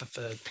battling for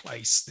third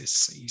place this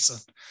season.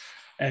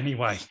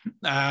 Anyway,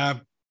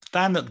 down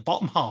at the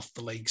bottom half of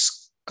the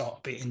league's got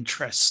a bit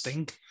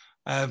interesting.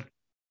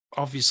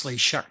 Obviously,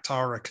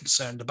 Shakhtar are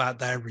concerned about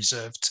their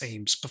reserve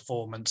team's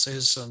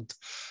performances and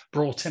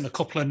brought in a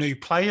couple of new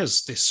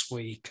players this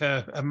week,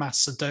 a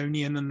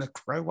Macedonian and a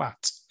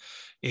Croat,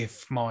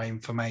 if my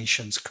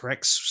information's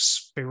correct.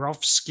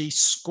 Spirovsky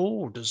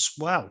scored as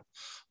well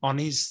on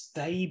his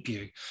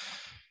debut.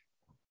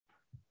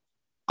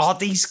 Are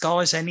these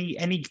guys any?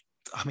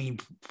 I mean,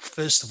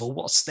 first of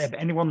all,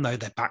 anyone know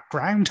their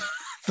background?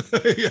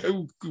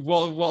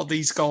 What are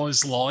these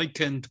guys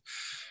like? And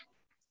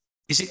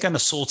is it going to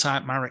sort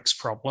out Marek's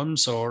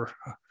problems, or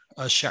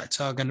are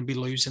Shakhtar going to be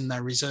losing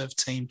their reserve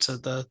team to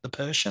the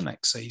Persia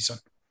next season?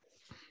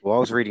 Well, I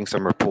was reading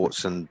some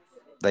reports and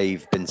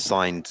they've been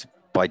signed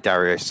by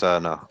Dario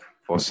Serna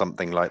or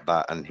something like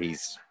that, and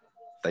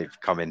they've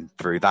come in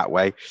through that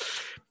way.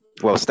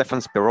 Well,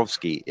 Stefan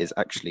Spirovsky is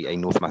actually a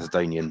North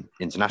Macedonian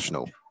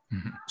international.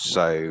 Mm-hmm.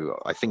 So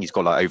I think he's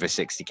got like over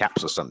 60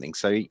 caps or something.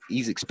 So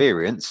he's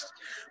experienced,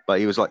 but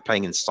he was like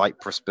playing in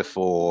Cyprus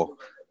before,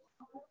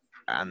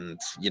 and,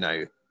 you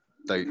know,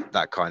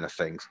 that kind of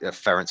thing.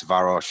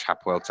 Ferencvaros,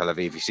 Hapoel Tel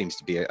Aviv, he seems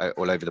to be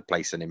all over the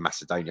place and in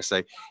Macedonia.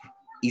 So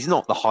he's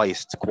not the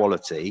highest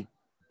quality,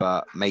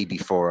 but maybe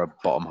for a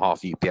bottom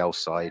half UPL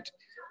side,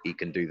 he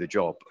can do the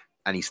job.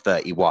 And he's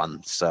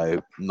 31,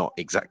 so not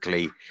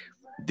exactly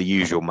the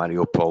usual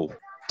Mariupol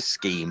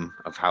scheme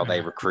of how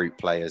they recruit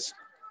players.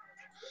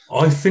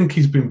 I think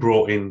he's been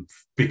brought in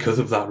because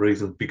of that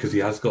reason, because he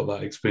has got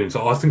that experience.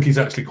 I think he's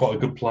actually quite a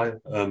good player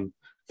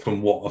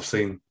from what I've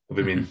seen of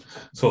him in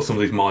sort of some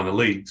of these minor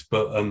leagues.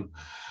 But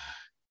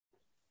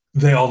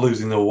they are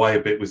losing their way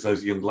a bit with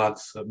those young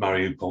lads at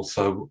Mariupol.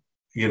 So,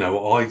 you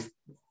know, I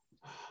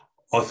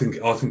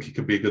think he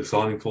could be a good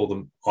signing for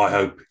them. I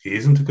hope he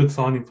isn't a good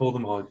signing for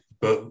them,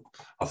 but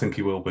I think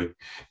he will be.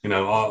 You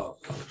know,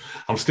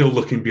 I'm still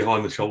looking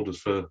behind the shoulders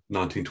for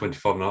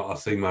 1925, and I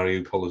see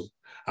Mariupol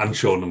and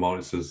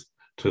Chernomorets as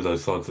two of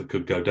those sides that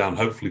could go down.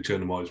 Hopefully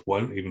Chernomorets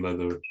won't, even though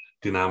they're a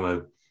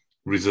Dynamo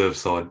reserve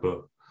side.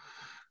 But,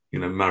 you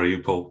know,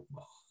 Mariupol,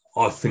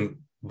 I think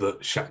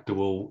that Shakhtar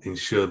will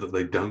ensure that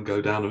they don't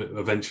go down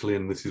eventually,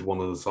 and this is one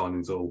of the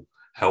signings that will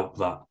help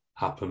that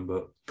happen.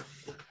 But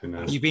who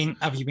knows?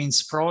 Have you been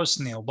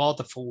surprised, Neil, by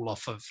the fall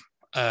off of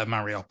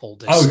Mariupol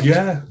this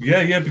season?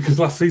 Yeah, because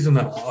last season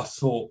I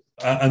thought,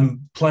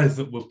 and players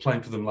that were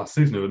playing for them last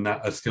season who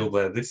are still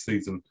there this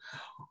season,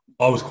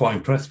 I was quite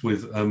impressed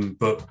with.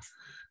 But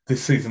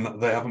this season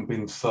they haven't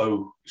been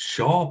so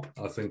sharp,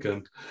 I think,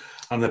 and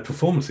their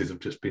performances have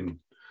just been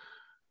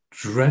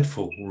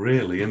dreadful,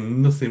 really,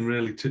 and nothing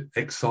really too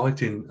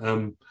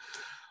exciting.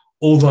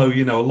 Although,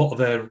 you know, a lot of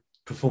their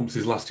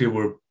performances last year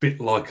were a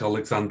bit like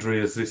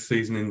Alexandria's this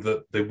season in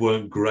that they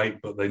weren't great,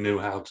 but they knew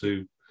how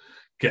to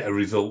get a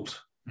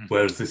result.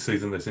 Whereas this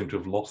season they seem to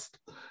have lost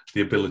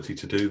the ability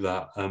to do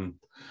that.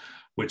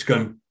 Which,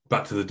 going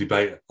back to the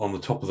debate on the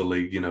top of the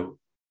league, you know,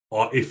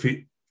 if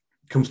it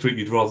comes to it,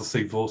 you'd rather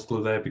see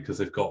Vorskla there because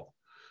they've got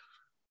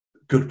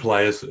good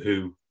players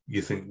who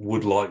you think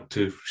would like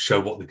to show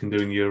what they can do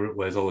in Europe,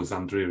 whereas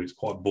Alexandria is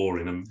quite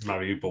boring, and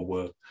Mariupol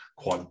were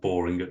quite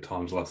boring at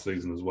times last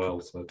season as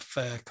well. So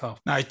fair cop.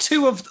 Now,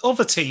 two of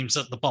other teams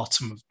at the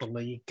bottom of the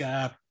league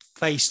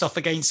faced off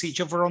against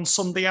each other on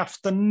Sunday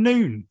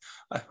afternoon,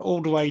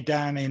 all the way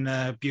down in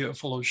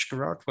beautiful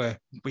Uzhhorod, where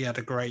we had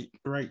a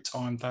great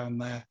time down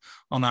there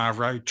on our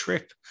road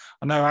trip.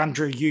 I know,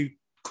 Andrew, you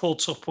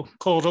caught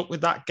up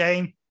with that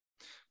game,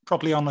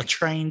 probably on a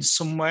train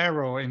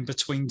somewhere or in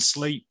between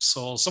sleeps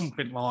or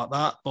something like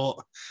that. But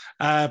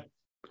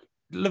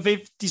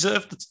Lviv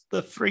deserved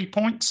the 3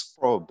 points?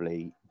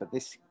 Probably, but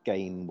this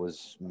game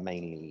was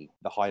mainly,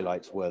 the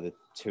highlights were the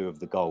two of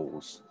the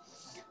goals.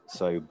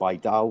 So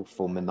Baidal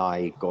for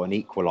Minai got an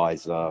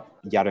equaliser,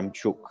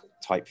 Yaremchuk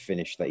type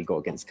finish that he got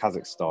against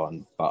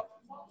Kazakhstan, but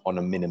on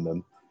a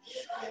minimum.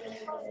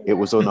 It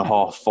was on a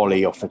half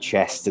volley off a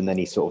chest, and then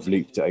he sort of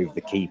looped it over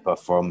the keeper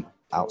from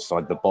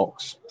outside the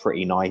box.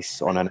 Pretty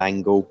nice on an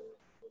angle.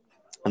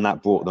 And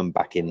that brought them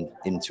back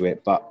into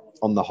it. But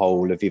on the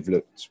whole, Lviv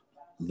looked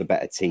the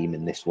better team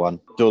in this one.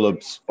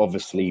 Dulub's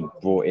obviously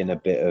brought in a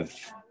bit of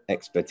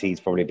expertise,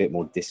 probably a bit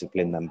more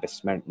discipline than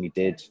Besmertny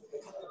did.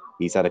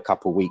 He's had a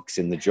couple of weeks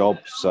in the job,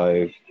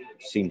 so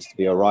seems to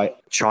be all right.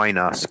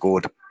 China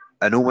scored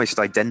an almost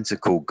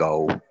identical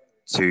goal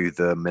to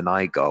the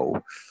Minai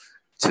goal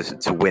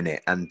to win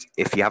it. And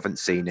if you haven't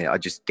seen it, I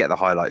just get the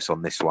highlights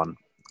on this one,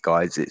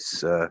 guys.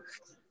 It's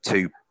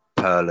two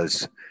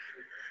pearlers.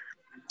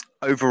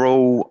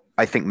 Overall,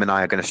 I think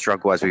Minai are going to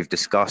struggle, as we've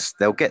discussed.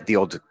 They'll get the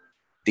odd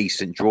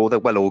decent draw. They're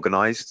well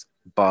organised,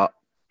 but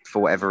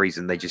for whatever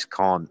reason, they just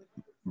can't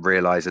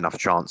realise enough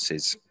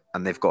chances.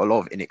 And they've got a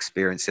lot of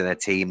inexperience in their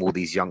team, all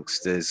these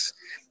youngsters,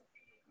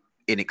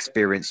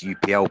 inexperienced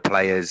UPL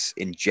players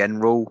in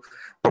general,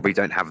 probably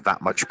don't have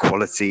that much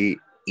quality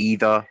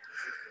either.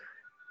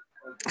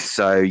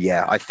 So,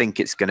 yeah, I think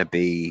it's going to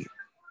be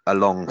a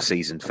long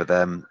season for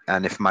them.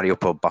 And if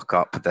Mariupol buck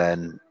up,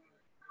 then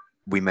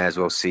we may as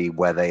well see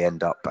where they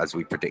end up as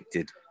we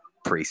predicted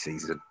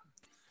pre-season.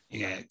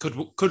 Yeah,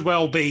 could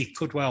well be.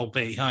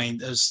 I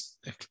mean, as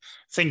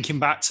thinking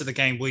back to the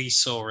game we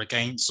saw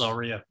against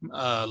Zorya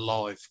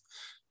live,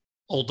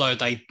 although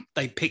they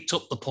picked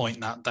up the point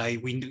that day,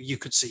 you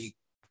could see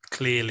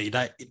clearly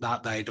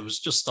that day there was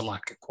just a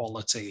lack of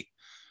quality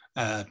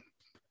and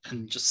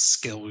just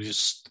skill.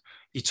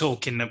 You're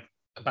talking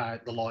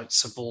about the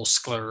likes of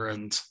Orskla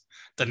and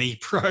the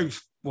Dnipro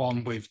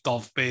one with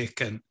Dovbyk,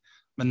 and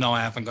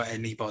Minai haven't got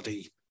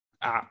anybody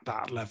at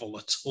that level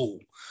at all.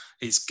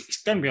 It's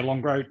going to be a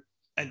long road.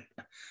 And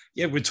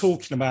yeah, we're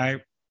talking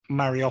about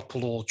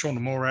Mariupol or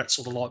Chornomorets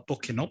sort of like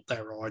booking up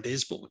their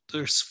ideas, but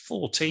there's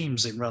 4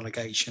 teams in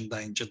relegation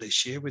danger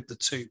this year with the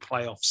 2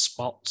 playoff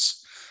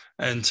spots.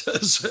 And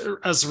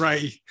as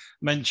Ray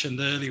mentioned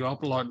earlier,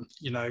 I'd like,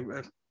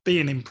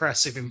 being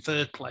impressive in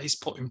 3rd place,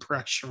 putting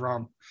pressure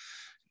on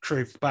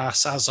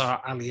Krivbas,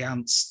 Azar,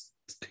 Allianz,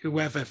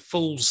 whoever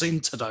falls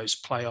into those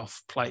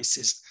playoff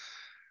places.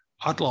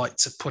 I'd like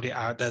to put it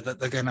out there that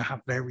they're going to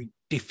have very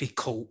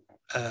difficult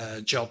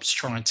jobs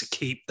trying to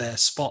keep their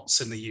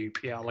spots in the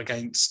UPL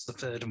against the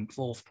 3rd and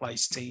 4th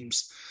place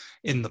teams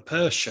in the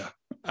Persia.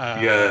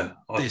 I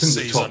think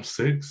season.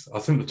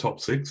 the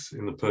top 6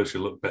 in the Persia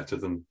look better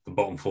than the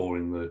bottom 4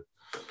 in the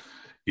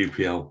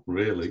UPL,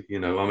 really.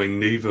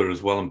 Neva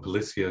as well, and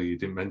Policio, you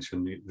didn't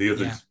mention the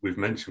others we've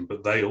mentioned,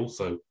 but they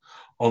also,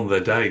 on their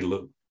day,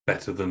 look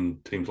better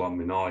than teams like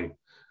Minai,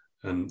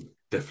 and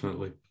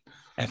definitely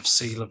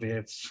FC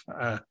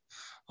Lviv.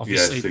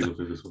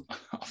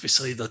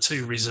 Obviously, the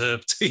 2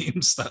 reserve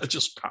teams that are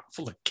just packed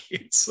full of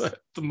kids at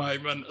the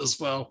moment as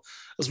well.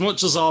 As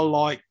much as I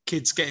like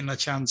kids getting a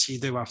chance, you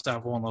do have to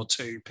have 1 or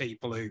 2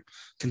 people who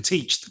can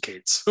teach the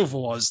kids.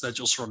 Otherwise, they're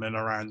just running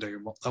around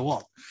doing what they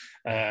want.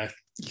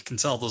 You can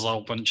tell there's a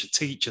whole bunch of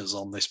teachers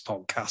on this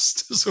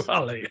podcast as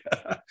well here.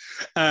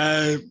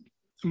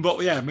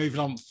 But yeah, moving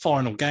on,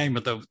 final game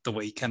of the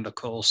weekend, of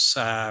course,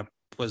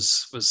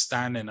 was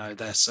down in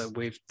Odessa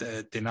with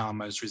the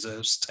Dynamo's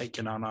reserves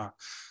taking on our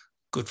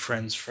good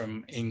friends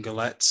from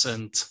Ingolets,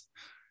 and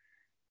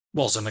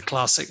wasn't a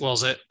classic,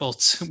 was it?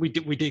 But we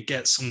did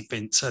get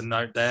something to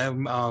note there.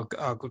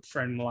 Our good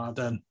friend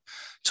Mladen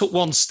took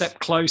 1 step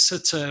closer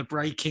to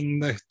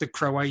breaking the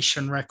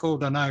Croatian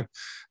record. I know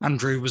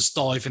Andrew was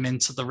diving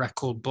into the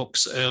record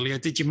books earlier.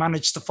 Did you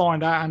manage to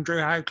find out,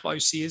 Andrew, how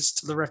close he is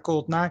to the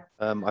record now?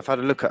 I've had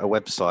a look at a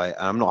website,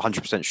 and I'm not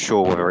 100%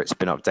 sure whether it's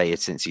been updated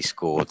since he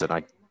scored, and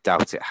I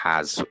doubt it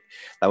has.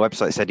 That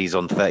website said he's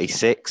on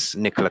 36,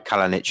 Nikola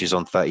Kalinic is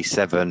on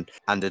 37,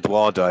 and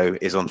Eduardo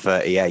is on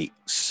 38.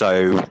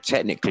 So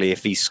technically,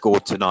 if he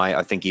scored tonight,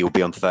 I think he will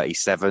be on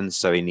 37.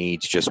 So he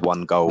needs just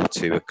 1 goal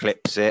to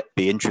eclipse it.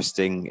 Be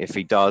interesting if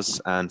he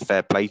does, and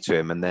fair play to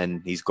him. And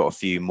then he's got a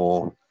few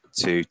more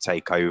to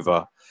take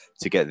over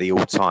to get the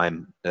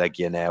all-time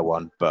Legionnaire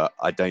one. But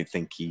I don't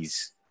think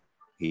he's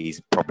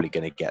probably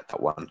going to get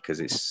that one because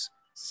it's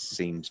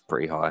seems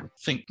pretty high. I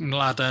think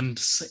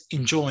Mladen's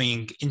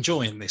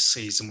enjoying this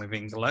season with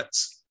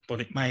Ingolets, but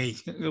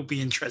it'll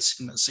be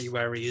interesting to see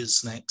where he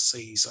is next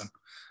season.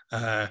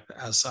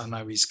 As I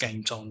know his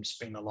game time's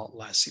been a lot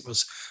less. It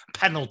was a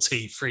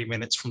penalty 3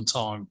 minutes from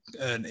time,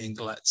 earned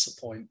Ingolets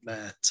a point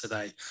there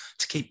today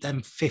to keep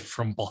them 5th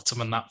from bottom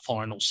and that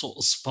final sort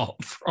of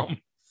spot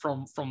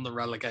from the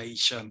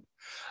relegation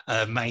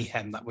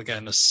mayhem that we're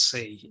going to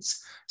see.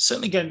 It's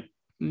certainly going.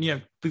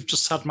 We've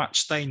just had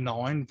match day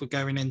 9. We're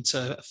going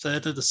into a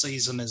third of the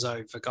season is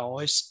over,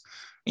 guys.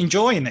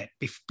 Enjoying it.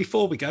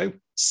 Before we go,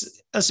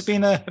 has it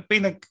been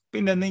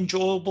an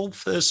enjoyable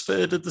first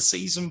third of the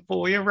season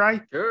for you,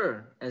 Ray?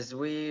 Sure. As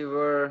we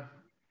were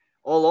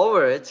all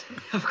over it,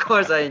 of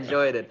course I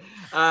enjoyed it.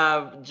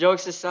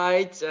 Jokes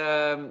aside,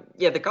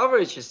 the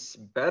coverage is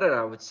better,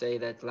 I would say,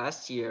 that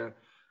last year.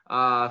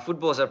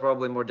 Footballs are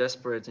probably more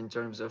desperate in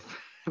terms of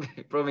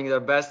proving their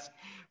best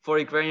for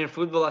Ukrainian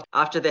football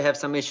after they have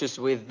some issues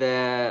with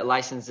the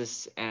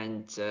licenses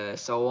and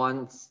so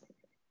on.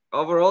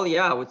 overall,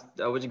 yeah,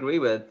 I would agree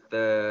with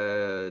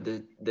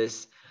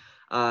this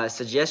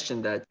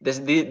suggestion that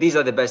these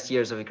are the best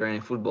years of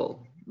Ukrainian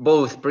football,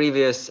 both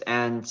previous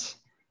and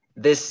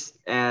this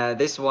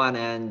one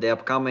and the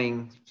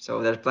upcoming.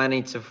 So there's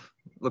plenty to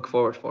look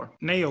forward for.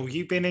 Neil,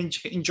 you've been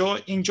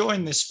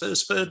enjoying this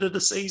first third of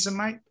the season,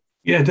 mate?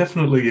 Yeah,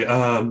 definitely.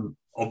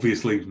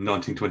 Obviously,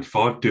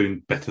 1925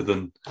 doing better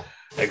than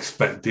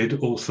expected.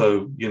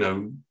 Also,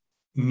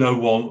 no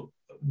one.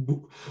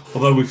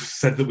 Although we've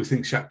said that we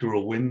think Shakhtar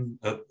will win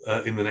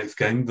in the next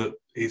game, that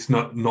it's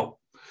not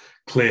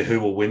clear who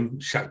will win.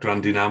 Shakhtar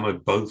and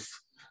Dinamo both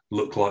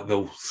look like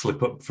they'll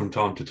slip up from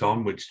time to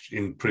time, which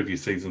in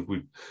previous seasons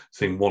we've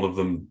seen one of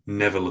them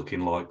never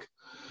looking like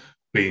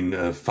being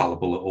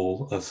fallible at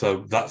all.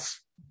 So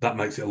that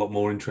makes it a lot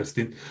more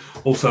interesting.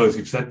 Also, as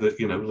you've said, that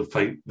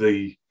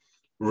the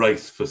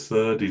race for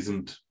third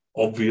isn't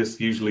obvious.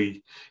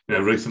 Usually,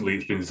 recently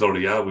it's been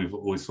Zorya. We've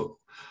always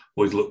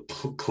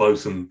looked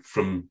close, and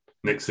from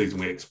next season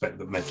we expect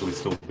that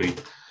Metalist will be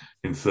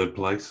in third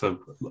place. So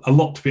a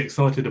lot to be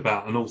excited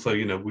about. And also,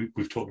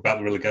 we've talked about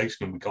the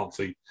relegation and we can't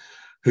see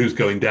who's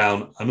going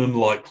down. And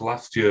unlike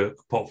last year,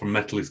 apart from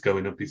Metalist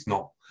going up, it's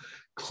not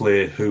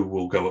clear who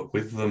will go up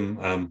with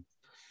them.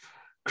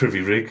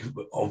 Kryvyi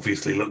Rih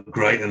obviously look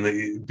great, and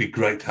it'd be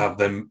great to have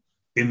them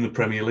in the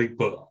Premier League.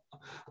 But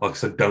like I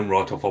said, don't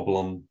write off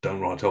Obolon, don't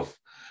write off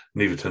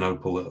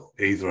Nivoternopol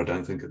either, I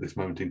don't think, at this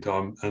moment in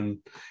time. And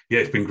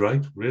yeah, it's been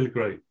great, really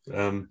great.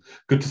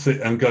 Good to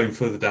see, and going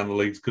further down the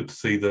leagues, good to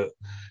see that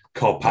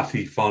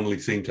Karpaty finally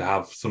seem to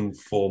have some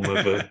form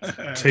of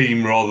a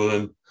team rather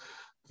than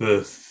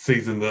the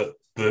season that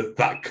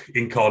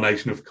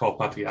incarnation of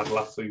Karpaty had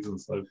last season.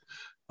 So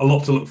a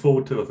lot to look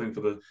forward to, I think,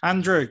 for the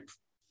Andrew.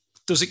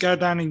 Does it go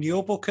down in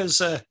your book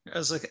as a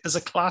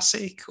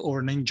classic, or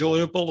an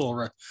enjoyable,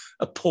 or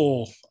a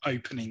poor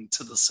opening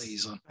to the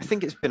season? I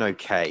think it's been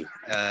okay.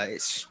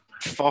 It's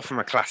far from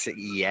a classic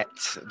yet.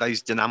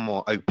 Those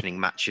Dinamo opening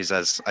matches,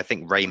 as I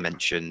think Ray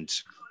mentioned,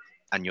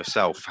 and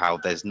yourself, how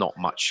there's not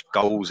much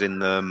goals in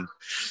them,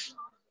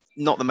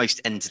 not the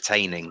most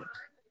entertaining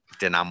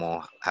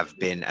Dinamo have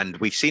been. And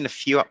we've seen a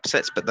few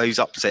upsets, but those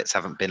upsets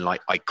haven't been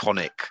like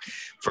iconic.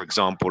 For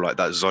example, like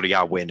that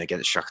Zorya win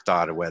against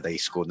Shakhtar, where they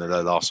scored in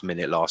the last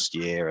minute last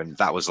year. And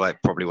that was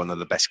like probably one of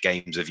the best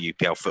games of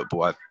UPL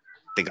football I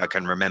think I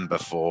can remember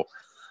for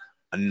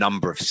a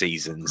number of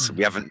seasons.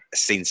 We haven't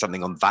seen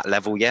something on that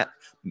level yet.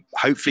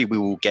 Hopefully we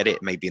will get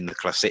it maybe in the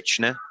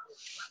Klasichna.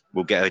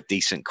 We'll get a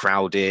decent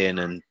crowd in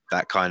and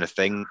that kind of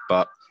thing,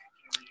 but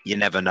you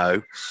never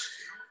know.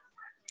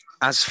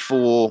 As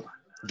for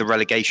the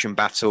relegation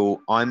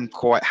battle, I'm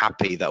quite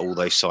happy that all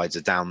those sides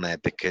are down there,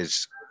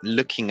 because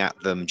looking at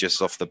them just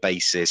off the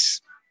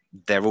basis,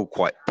 they're all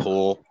quite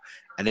poor.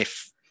 And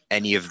if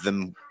any of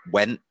them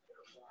went,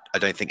 I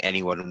don't think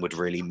anyone would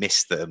really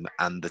miss them.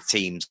 And the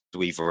teams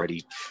we've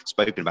already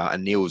spoken about,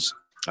 and Neil's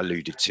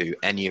alluded to,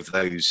 any of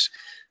those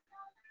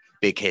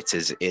big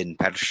hitters in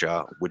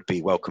Persha would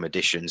be welcome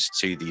additions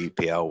to the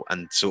UPL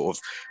and sort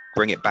of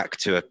bring it back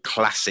to a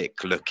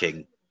classic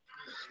looking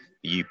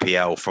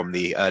UPL from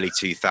the early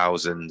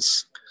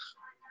 2000s,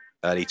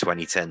 early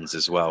 2010s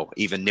as well.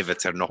 Even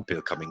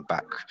Nivoternopol coming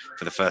back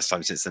for the first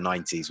time since the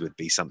 90s would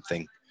be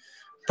something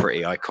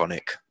pretty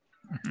iconic.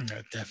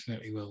 It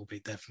definitely will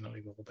be.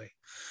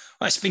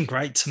 Well, it's been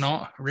great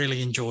tonight. I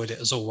really enjoyed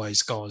it as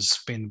always, guys.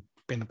 It's been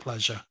a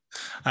pleasure.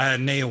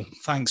 Neil,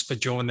 thanks for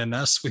joining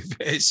us.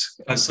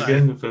 Thanks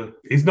again.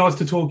 It's nice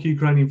to talk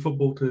Ukrainian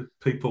football to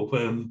people,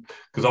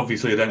 because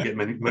obviously I don't get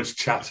much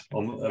chat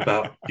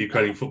about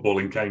Ukrainian football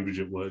in Cambridge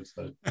at work.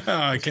 So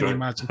I can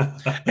imagine.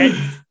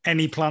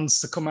 Any plans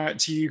to come out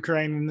to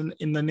Ukraine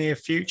in the near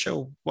future?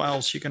 What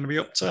else are you going to be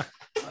up to?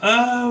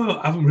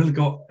 I haven't really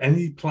got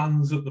any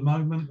plans at the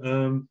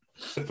moment.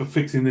 Except for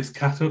fixing this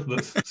cat up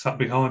that's sat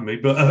behind me.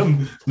 But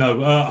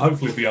no,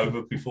 hopefully it'll be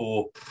over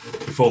before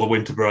the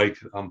winter break.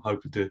 I'm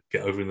hoping to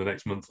get over in the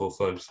next month or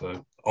so.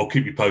 So I'll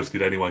keep you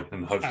posted anyway,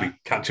 and hopefully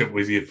catch up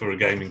with you for a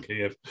game in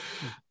Kiev.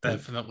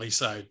 Definitely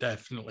so.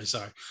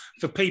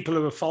 For people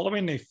who are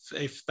following,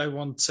 if they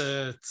want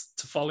to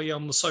follow you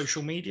on the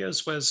social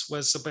medias, where's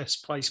the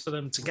best place for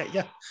them to get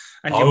you?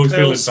 And I always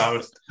feel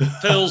embarrassed.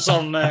 Phil's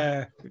on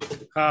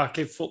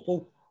Kharkiv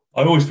Football.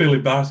 I always feel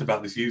embarrassed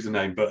about this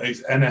username, but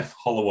it's NF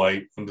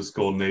Holloway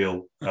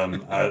 _Neil,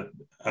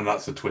 and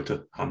that's a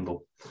Twitter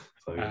handle.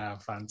 So, yeah.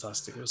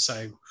 Fantastic.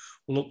 So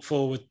we'll look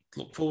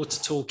forward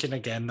to talking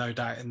again, no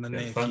doubt, in the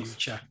near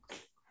future.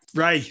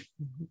 Ray,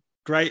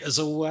 great as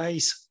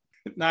always.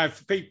 Now,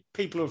 for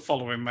people who are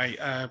following me,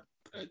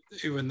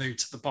 who are new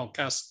to the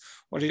podcast,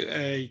 do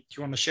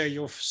you want to share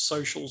your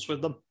socials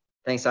with them?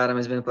 Thanks, Adam.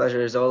 It's been a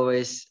pleasure as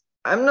always.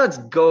 I'm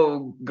not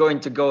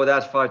going to go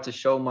that far to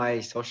show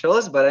my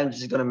socials, but I'm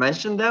just going to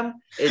mention them.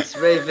 It's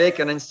Ray Vic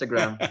on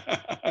Instagram.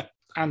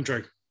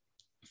 Andrew,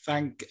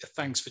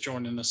 thanks for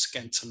joining us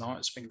again tonight.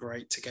 It's been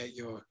great to get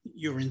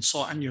your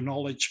insight and your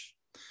knowledge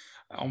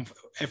on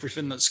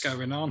everything that's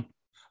going on.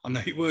 I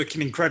know you're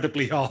working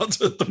incredibly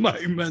hard at the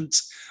moment,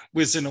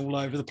 whizzing all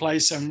over the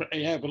place. And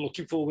yeah, we're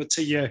looking forward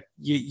to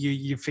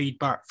your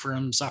feedback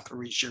from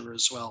Zaporizhzhia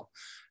as well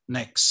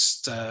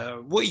next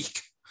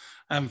week.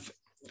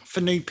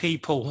 For new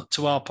people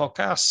to our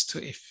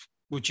podcast,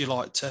 would you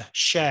like to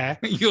share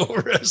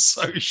your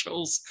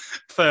socials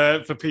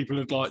for people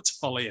who'd like to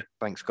follow you?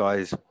 Thanks,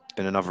 guys.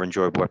 Been another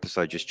enjoyable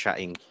episode just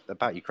chatting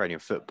about Ukrainian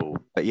football.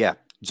 But yeah,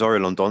 Zorya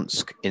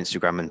Londonsk,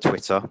 Instagram and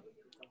Twitter.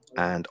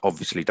 And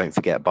obviously, don't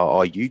forget about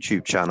our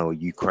YouTube channel,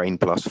 Ukraine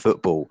Plus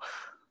Football.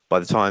 By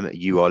the time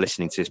you are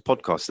listening to this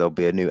podcast, there'll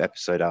be a new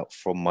episode out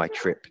from my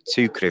trip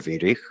to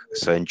Kryvyi Rih.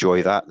 So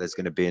enjoy that. There's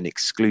going to be an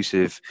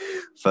exclusive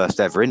first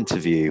ever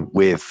interview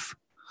with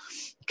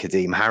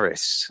Kadeem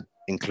Harris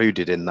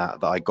included in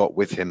that I got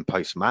with him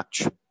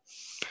post-match.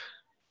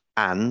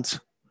 And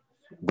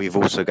we've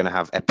also going to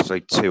have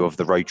episode 2 of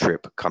the road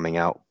trip coming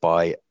out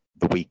by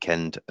the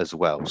weekend as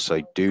well.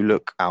 So do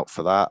look out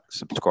for that.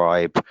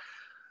 Subscribe,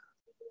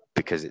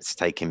 because it's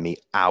taken me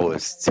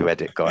hours to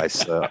edit, guys.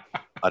 So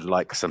I'd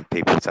like some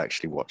people to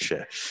actually watch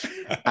it.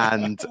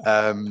 And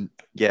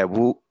yeah,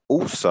 we're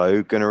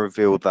also going to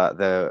reveal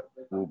that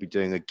we'll be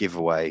doing a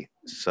giveaway.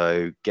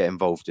 So get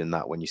involved in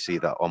that when you see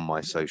that on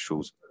my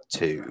socials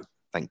too.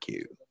 Thank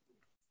you.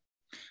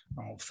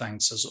 Oh,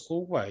 thanks as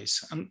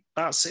always. And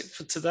that's it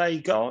for today,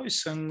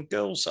 guys and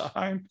girls at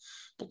home.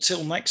 But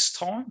till next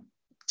time,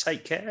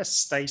 take care,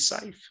 stay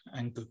safe,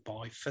 and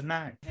goodbye for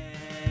now.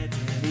 Heading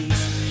east,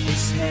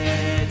 it's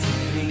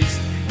heading east.